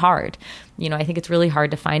really hard. I think it's really hard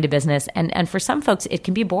to find a business. And for some folks, it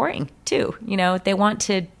can be boring too. They want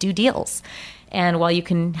to do deals. And while you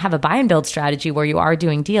can have a buy and build strategy where you are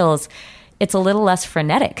doing deals, it's a little less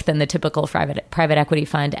frenetic than the typical private equity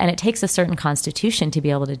fund. And it takes a certain constitution to be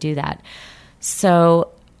able to do that.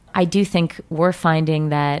 So I do think we're finding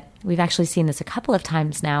that we've actually seen this a couple of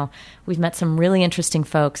times now. We've met some really interesting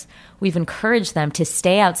folks. We've encouraged them to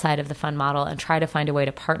stay outside of the fund model and try to find a way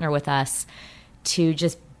to partner with us to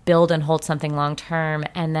just build and hold something long term.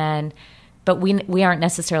 And then, but we aren't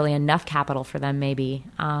necessarily enough capital for them maybe.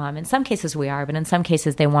 In some cases we are, but in some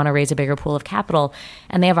cases they want to raise a bigger pool of capital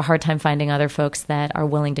and they have a hard time finding other folks that are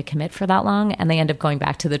willing to commit for that long. And they end up going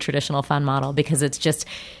back to the traditional fund model because it's just,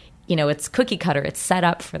 it's cookie cutter. It's set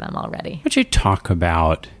up for them already. Would you talk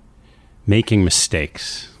about making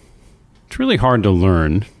mistakes? It's really hard to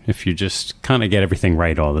learn if you just kind of get everything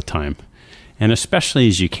right all the time. And especially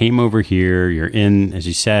as you came over here, you're in, as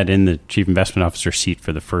you said, in the chief investment officer seat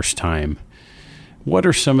for the first time. What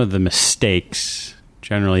are some of the mistakes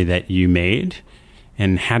generally that you made,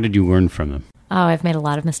 and how did you learn from them? Oh, I've made a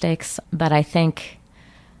lot of mistakes, but I think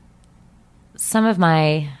some of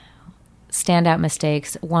my standout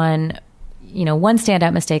mistakes, one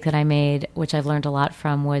standout mistake that I made, which I've learned a lot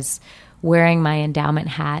from, was wearing my endowment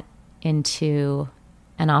hat into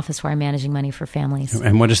an office where I'm managing money for families.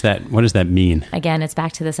 And what does that mean? Again, it's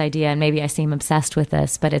back to this idea, and maybe I seem obsessed with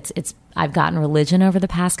this, but I've gotten religion over the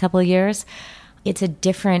past couple of years. It's a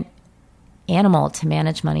different animal to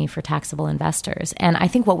manage money for taxable investors. And I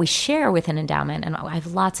think what we share with an endowment, and I have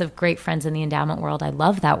lots of great friends in the endowment world. I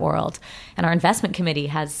love that world. And our investment committee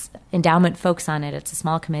has endowment folks on it. It's a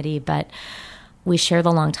small committee, but we share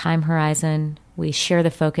the long time horizon. We share the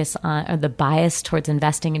focus on, or the bias towards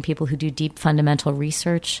investing in people who do deep fundamental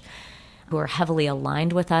research, who are heavily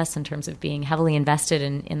aligned with us in terms of being heavily invested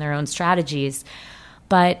in their own strategies.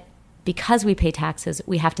 But because we pay taxes,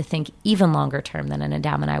 we have to think even longer term than an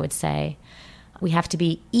endowment, I would say. We have to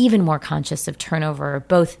be even more conscious of turnover,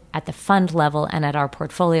 both at the fund level and at our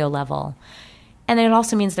portfolio level. And then it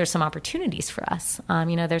also means there's some opportunities for us.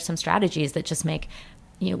 There's some strategies that just make,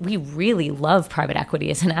 we really love private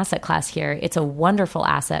equity as an asset class here. It's a wonderful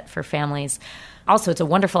asset for families. Also, it's a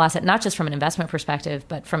wonderful asset, not just from an investment perspective,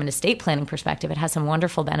 but from an estate planning perspective. It has some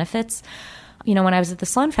wonderful benefits. When I was at the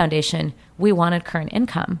Sloan Foundation, we wanted current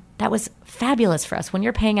income. That was fabulous for us. When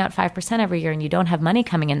you're paying out 5% every year and you don't have money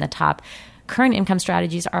coming in the top, current income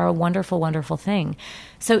strategies are a wonderful, wonderful thing.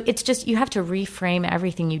 So it's just, you have to reframe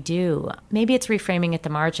everything you do. Maybe it's reframing at the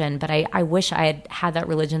margin, but I wish I had had that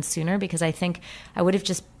religion sooner, because I think I would have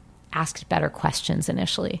just asked better questions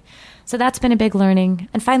initially. So that's been a big learning.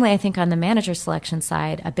 And finally, I think on the manager selection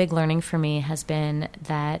side, a big learning for me has been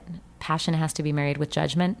that passion has to be married with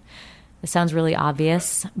judgment. It sounds really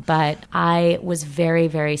obvious, but I was very,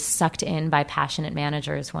 very sucked in by passionate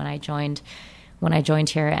managers when I joined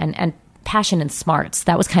here, and passion and smarts.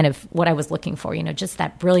 That was kind of what I was looking for, just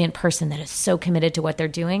that brilliant person that is so committed to what they're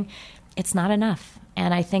doing. It's not enough.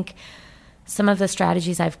 And I think some of the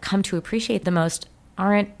strategies I've come to appreciate the most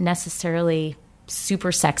aren't necessarily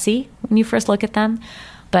super sexy when you first look at them,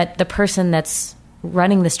 but the person that's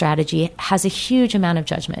running the strategy has a huge amount of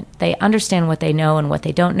judgment. They understand what they know and what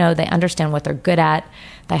they don't know. They understand what they're good at.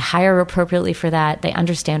 They hire appropriately for that. They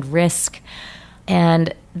understand risk.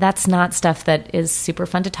 And that's not stuff that is super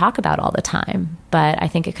fun to talk about all the time, but I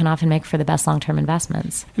think it can often make for the best long-term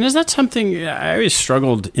investments. And is that something I always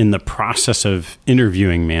struggled in the process of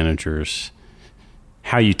interviewing managers,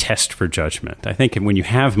 how you test for judgment? I think when you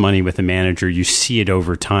have money with a manager, you see it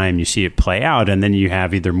over time, you see it play out, and then you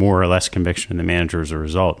have either more or less conviction in the manager as a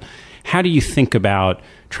result. How do you think about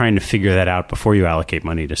trying to figure that out before you allocate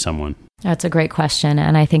money to someone? That's a great question,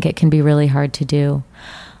 and I think it can be really hard to do.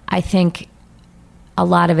 I think a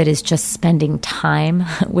lot of it is just spending time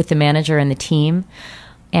with the manager and the team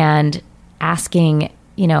and asking,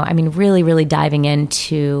 really, really diving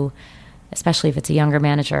into, especially if it's a younger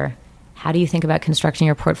manager, how do you think about constructing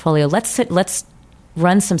your portfolio? Let's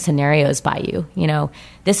run some scenarios by you.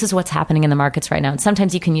 This is what's happening in the markets right now. And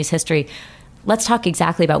sometimes you can use history. Let's talk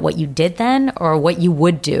exactly about what you did then or what you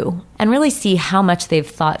would do, and really see how much they've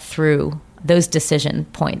thought through those decision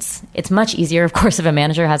points. It's much easier, of course, if a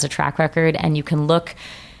manager has a track record, and you can look,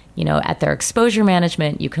 at their exposure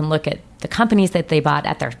management. You can look at the companies that they bought,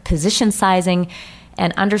 at their position sizing,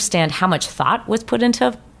 and understand how much thought was put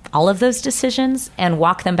into all of those decisions, and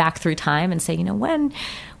walk them back through time and say,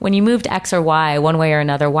 when you moved X or Y one way or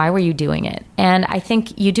another, why were you doing it? And I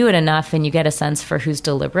think you do it enough and you get a sense for who's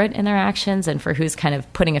deliberate in their actions and for who's kind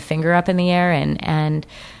of putting a finger up in the air and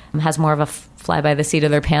has more of a fly by the seat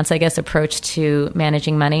of their pants, I guess, approach to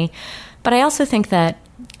managing money. But I also think that,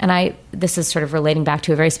 and this is sort of relating back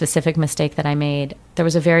to a very specific mistake that I made. There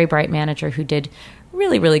was a very bright manager who did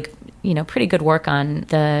really, really, pretty good work on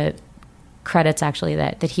the credits actually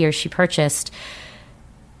that he or she purchased.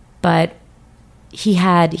 But he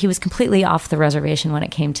was completely off the reservation when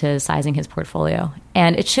it came to sizing his portfolio.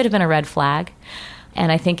 And it should have been a red flag.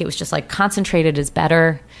 And I think it was just like concentrated is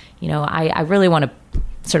better. I really want to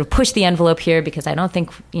sort of push the envelope here because I don't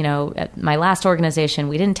think, at my last organization,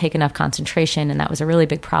 we didn't take enough concentration, and that was a really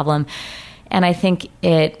big problem. And I think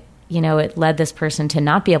it led this person to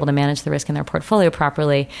not be able to manage the risk in their portfolio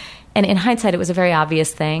properly. And in hindsight, it was a very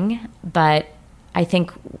obvious thing, but I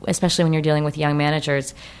think, especially when you're dealing with young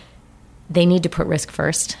managers, they need to put risk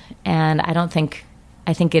first. And I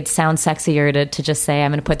think it sounds sexier to just say,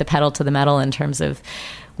 I'm going to put the pedal to the metal in terms of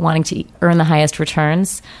wanting to earn the highest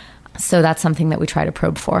returns. So that's something that we try to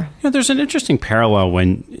probe for. There's an interesting parallel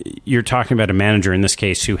when you're talking about a manager, in this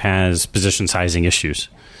case, who has position sizing issues.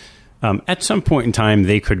 At some point in time,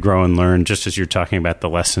 they could grow and learn, just as you're talking about the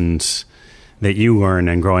lessons that you learn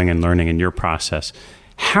and growing and learning in your process.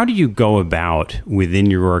 How do you go about within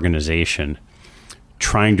your organization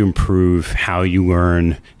trying to improve how you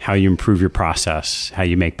learn, how you improve your process, how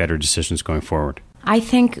you make better decisions going forward? I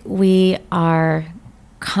think we are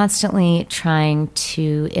constantly trying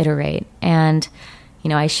to iterate. And,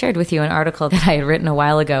 I shared with you an article that I had written a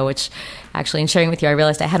while ago, which actually in sharing with you, I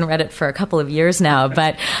realized I hadn't read it for a couple of years now,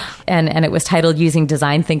 and it was titled Using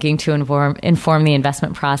Design Thinking to Inform the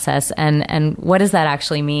Investment Process. And what does that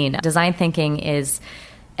actually mean? Design thinking is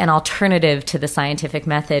an alternative to the scientific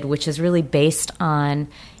method, which is really based on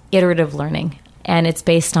iterative learning. And it's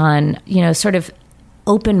based on, sort of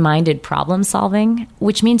open-minded problem solving,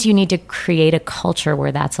 which means you need to create a culture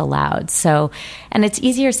where that's allowed. So, and it's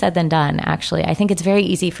easier said than done, actually. I think it's very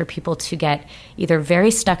easy for people to get either very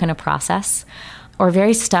stuck in a process or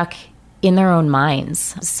very stuck in their own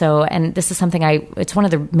minds. So, and this is something it's one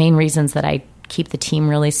of the main reasons that I keep the team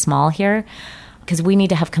really small here, because we need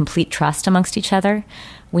to have complete trust amongst each other.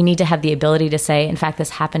 We need to have the ability to say, in fact, this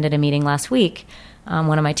happened at a meeting last week.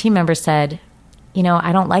 One of my team members said,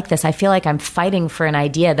 I don't like this. I feel like I'm fighting for an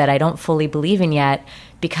idea that I don't fully believe in yet,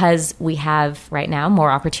 because we have right now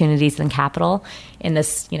more opportunities than capital in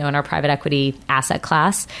this, in our private equity asset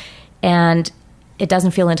class. And it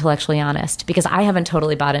doesn't feel intellectually honest because I haven't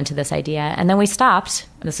totally bought into this idea. And then we stopped.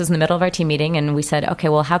 This was in the middle of our team meeting. And we said, okay,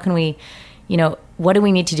 well, how can we, what do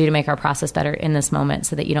we need to do to make our process better in this moment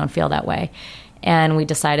so that you don't feel that way? And we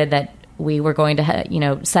decided that we were going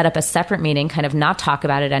to, set up a separate meeting, kind of not talk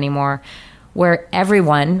about it anymore, where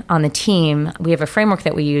everyone on the team, we have a framework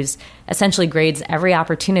that we use, essentially grades every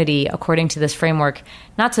opportunity according to this framework,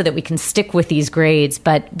 not so that we can stick with these grades,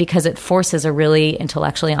 but because it forces a really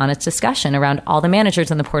intellectually honest discussion around all the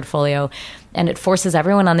managers in the portfolio, and it forces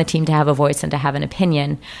everyone on the team to have a voice and to have an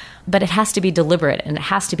opinion. But it has to be deliberate, and it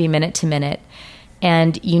has to be minute to minute.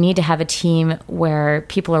 And you need to have a team where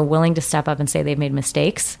people are willing to step up and say they've made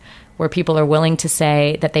mistakes, where people are willing to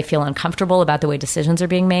say that they feel uncomfortable about the way decisions are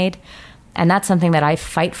being made. And that's something that I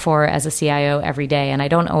fight for as a CIO every day. And I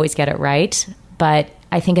don't always get it right, but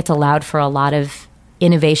I think it's allowed for a lot of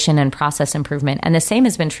innovation and process improvement. And the same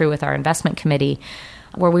has been true with our investment committee,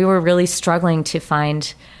 where we were really struggling to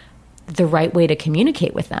find the right way to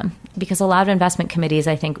communicate with them. Because a lot of investment committees,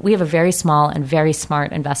 I think, we have a very small and very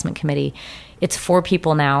smart investment committee. It's 4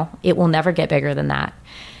 people now. It will never get bigger than that.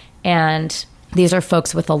 And these are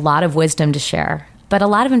folks with a lot of wisdom to share. But a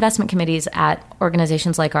lot of investment committees at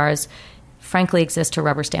organizations like ours frankly exist to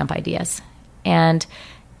rubber stamp ideas. And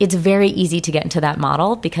it's very easy to get into that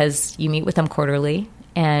model because you meet with them quarterly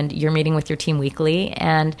and you're meeting with your team weekly,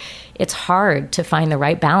 and it's hard to find the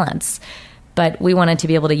right balance. But we wanted to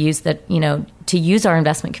be able to use that, to use our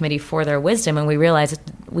investment committee for their wisdom, and we realized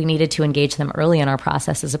we needed to engage them early in our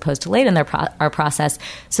process as opposed to late in our process,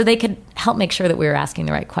 so they could help make sure that we were asking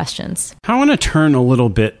the right questions. I want to turn a little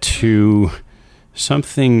bit to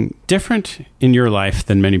something different in your life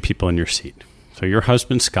than many people in your seat. So your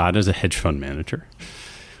husband, Scott, is a hedge fund manager.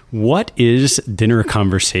 What is dinner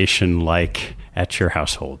conversation like at your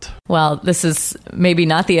household? Well, this is maybe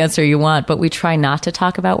not the answer you want, but we try not to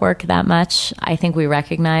talk about work that much. I think we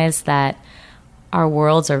recognize that our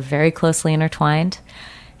worlds are very closely intertwined,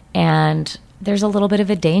 and there's a little bit of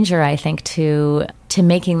a danger, I think, to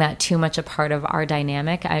making that too much a part of our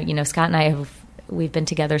dynamic. Scott and I we've been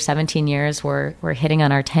together 17 years. We're hitting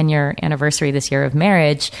on our 10-year anniversary this year of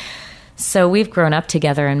marriage. So we've grown up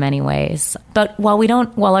together in many ways. But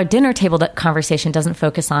while our dinner table conversation doesn't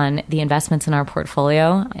focus on the investments in our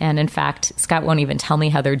portfolio, and in fact, Scott won't even tell me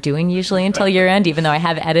how they're doing usually until year end, even though I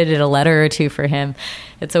have edited a letter or two for him.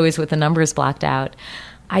 It's always with the numbers blocked out.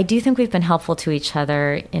 I do think we've been helpful to each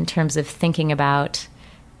other in terms of thinking about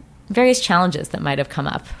various challenges that might have come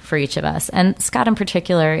up for each of us. And Scott in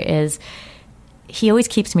particular he always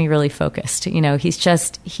keeps me really focused.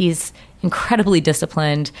 He's incredibly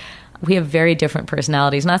disciplined. We have very different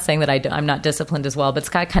personalities. Not saying that I'm not disciplined as well, but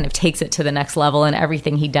Scott kind of takes it to the next level in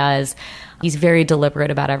everything he does. He's very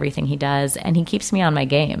deliberate about everything he does, and he keeps me on my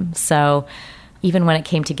game. So even when it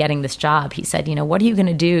came to getting this job, he said, what are you going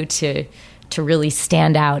to do to really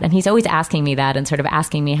stand out? And he's always asking me that and sort of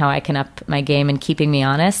asking me how I can up my game and keeping me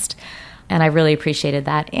honest. And I really appreciated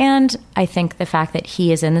that. And I think the fact that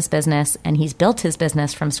he is in this business and he's built his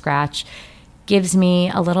business from scratch gives me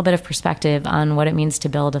a little bit of perspective on what it means to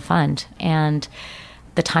build a fund and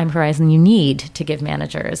the time horizon you need to give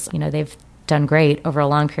managers. They've done great over a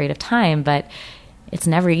long period of time, but it's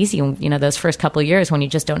never easy, those first couple of years when you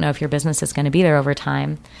just don't know if your business is going to be there over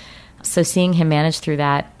time. So seeing him manage through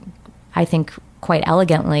that, I think quite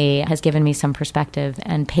elegantly, has given me some perspective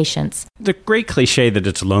and patience. The great cliche that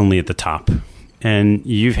it's lonely at the top. And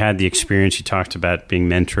you've had the experience, you talked about being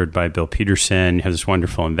mentored by Bill Peterson, you have this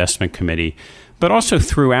wonderful investment committee, but also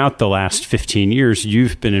throughout the last 15 years,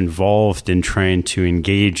 you've been involved in trying to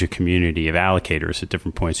engage a community of allocators at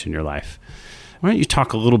different points in your life. Why don't you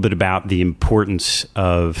talk a little bit about the importance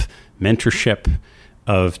of mentorship,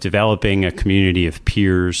 of developing a community of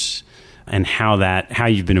peers, and how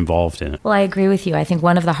you've been involved in it? Well, I agree with you. I think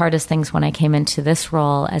one of the hardest things when I came into this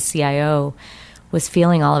role as CIO was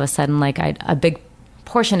feeling all of a sudden like a big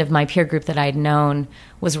portion of my peer group that I'd known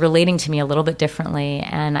was relating to me a little bit differently,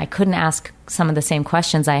 and I couldn't ask some of the same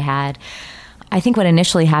questions I had. I think what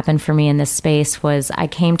initially happened for me in this space was I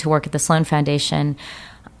came to work at the Sloan Foundation.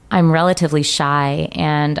 I'm relatively shy,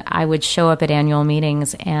 and I would show up at annual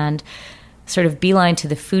meetings and sort of beeline to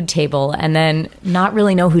the food table and then not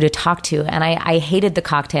really know who to talk to. And I hated the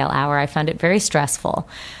cocktail hour. I found it very stressful.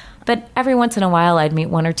 But every once in a while, I'd meet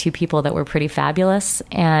one or two people that were pretty fabulous,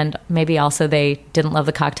 and maybe also they didn't love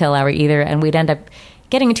the cocktail hour either, and we'd end up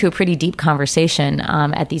getting into a pretty deep conversation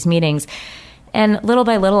at these meetings. And little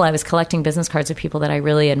by little, I was collecting business cards of people that I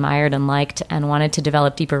really admired and liked and wanted to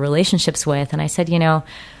develop deeper relationships with. And I said,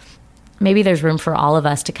 maybe there's room for all of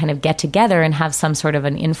us to kind of get together and have some sort of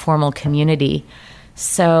an informal community.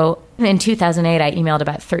 So in 2008, I emailed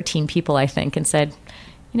about 13 people, I think, and said,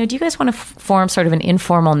 do you guys want to form sort of an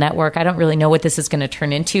informal network? I don't really know what this is going to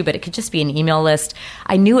turn into, but it could just be an email list.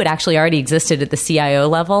 I knew it actually already existed at the CIO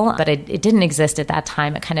level, but it didn't exist at that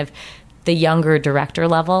time at kind of the younger director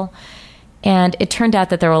level. And it turned out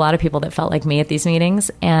that there were a lot of people that felt like me at these meetings,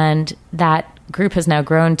 and that group has now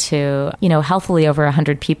grown to, healthily over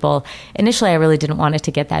 100 people. Initially, I really didn't want it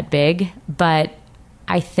to get that big, but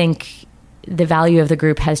I think the value of the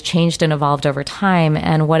group has changed and evolved over time.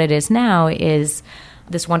 And what it is now is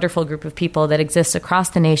this wonderful group of people that exists across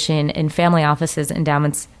the nation in family offices,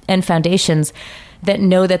 endowments, and foundations that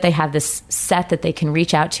know that they have this set that they can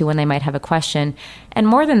reach out to when they might have a question. And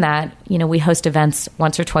more than that, we host events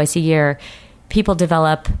once or twice a year. People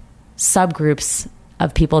develop subgroups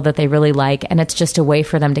of people that they really like, and it's just a way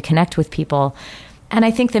for them to connect with people. And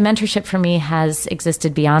I think the mentorship for me has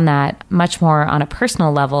existed beyond that, much more on a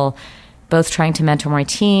personal level, both trying to mentor my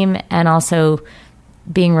team and also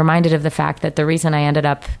being reminded of the fact that the reason I ended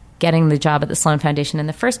up getting the job at the Sloan Foundation in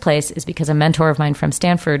the first place is because a mentor of mine from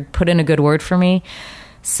Stanford put in a good word for me.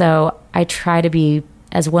 So I try to be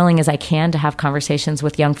as willing as I can to have conversations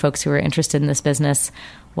with young folks who are interested in this business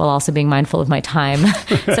while also being mindful of my time.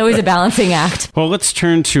 It's always a balancing act. Well, let's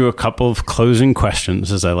turn to a couple of closing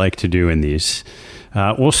questions, as I like to do in these.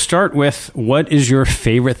 We'll start with, what is your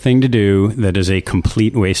favorite thing to do that is a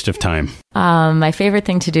complete waste of time? My favorite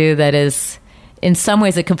thing to do that is in some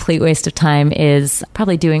ways a complete waste of time is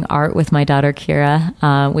probably doing art with my daughter,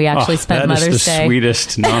 Kira. We actually spent Mother's Day. That is the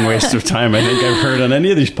sweetest non-waste of time I think I've heard on any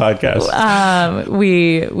of these podcasts.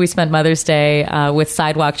 We spent Mother's Day with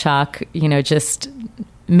sidewalk chalk, just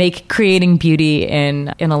creating beauty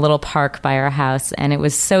in a little park by our house. And it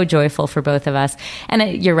was so joyful for both of us.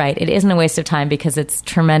 And you're right, it isn't a waste of time because it's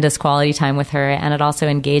tremendous quality time with her. And it also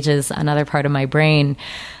engages another part of my brain.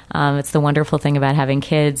 It's the wonderful thing about having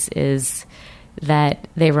kids is that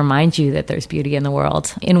they remind you that there's beauty in the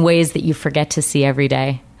world in ways that you forget to see every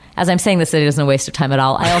day. As I'm saying this, it isn't a waste of time at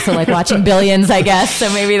all. I also like watching Billions, I guess.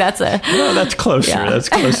 So maybe that's No, that's closer. Yeah. That's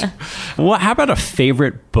closer. Well, how about a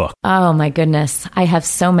favorite book? Oh, my goodness. I have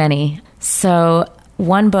so many. So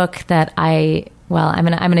one book that I'm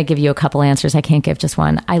going to give you a couple answers. I can't give just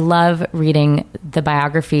one. I love reading the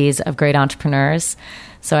biographies of great entrepreneurs.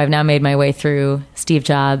 So I've now made my way through Steve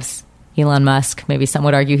Jobs, Elon Musk. Maybe some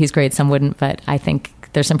would argue he's great, some wouldn't, but I think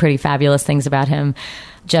there's some pretty fabulous things about him.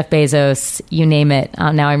 Jeff Bezos, you name it.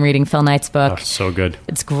 Now I'm reading Phil Knight's book. Oh, so good.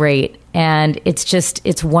 It's great. And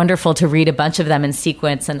it's wonderful to read a bunch of them in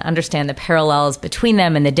sequence and understand the parallels between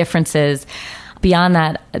them and the differences. Beyond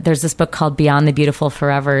that, there's this book called Beyond the Beautiful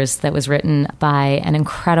Forevers that was written by an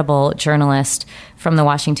incredible journalist from the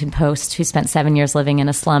Washington Post who spent 7 years living in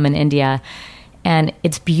a slum in India. And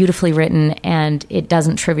it's beautifully written, and it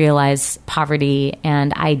doesn't trivialize poverty.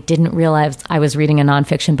 And I didn't realize I was reading a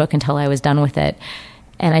nonfiction book until I was done with it.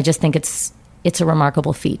 And I just think it's a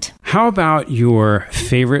remarkable feat. How about your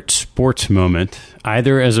favorite sports moment,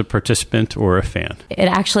 either as a participant or a fan? It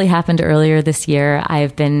actually happened earlier this year.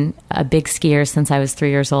 I've been a big skier since I was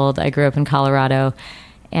 3 years old. I grew up in Colorado,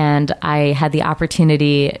 and I had the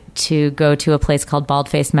opportunity to go to a place called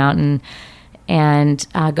Baldface Mountain and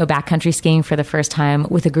go backcountry skiing for the first time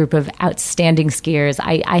with a group of outstanding skiers.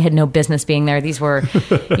 I had no business being there. These were,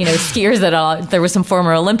 skiers there were some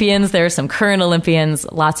former Olympians, there were some current Olympians,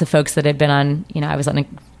 lots of folks that had been on, I was on a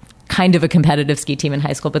kind of a competitive ski team in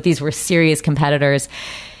high school, but these were serious competitors.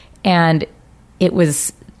 And it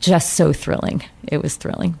was just so thrilling. It was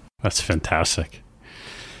thrilling. That's fantastic.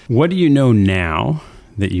 What do you know now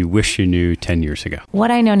that you wish you knew 10 years ago?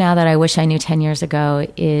 What I know now that I wish I knew 10 years ago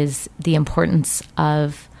is the importance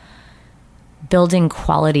of building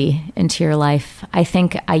quality into your life. I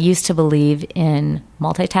think I used to believe in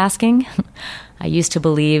multitasking. I used to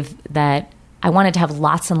believe that I wanted to have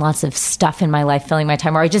lots and lots of stuff in my life filling my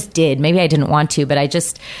time, or I just did. Maybe I didn't want to, but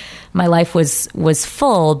my life was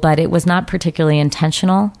full, but it was not particularly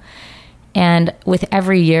intentional. And with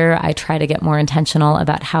every year, I try to get more intentional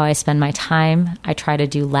about how I spend my time. I try to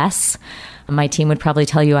do less. My team would probably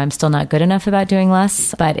tell you I'm still not good enough about doing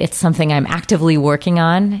less, but it's something I'm actively working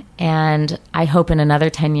on. And I hope in another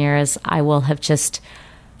 10 years, I will have just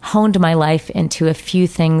honed my life into a few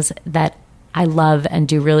things that I love and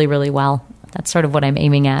do really, really well. That's sort of what I'm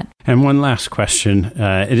aiming at. And one last question.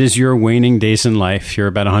 It is your waning days in life. You're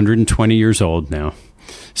about 120 years old now.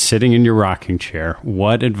 Sitting in your rocking chair,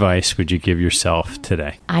 what advice would you give yourself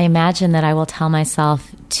today? I imagine that I will tell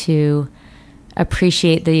myself to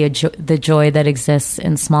appreciate the joy that exists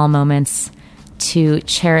in small moments, to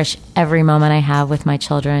cherish every moment I have with my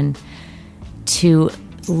children, to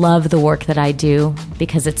love the work that I do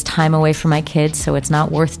because it's time away from my kids, so it's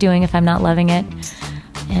not worth doing if I'm not loving it,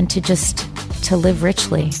 and to live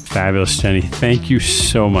richly. Fabulous, Jenny. Thank you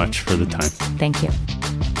so much for the time. Thank you.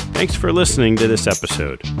 Thanks for listening to this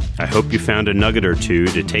episode. I hope you found a nugget or two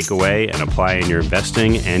to take away and apply in your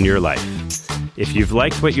investing and your life. If you've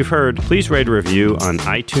liked what you've heard, please write a review on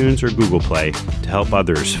iTunes or Google Play to help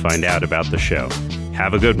others find out about the show.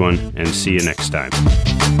 Have a good one, and see you next time.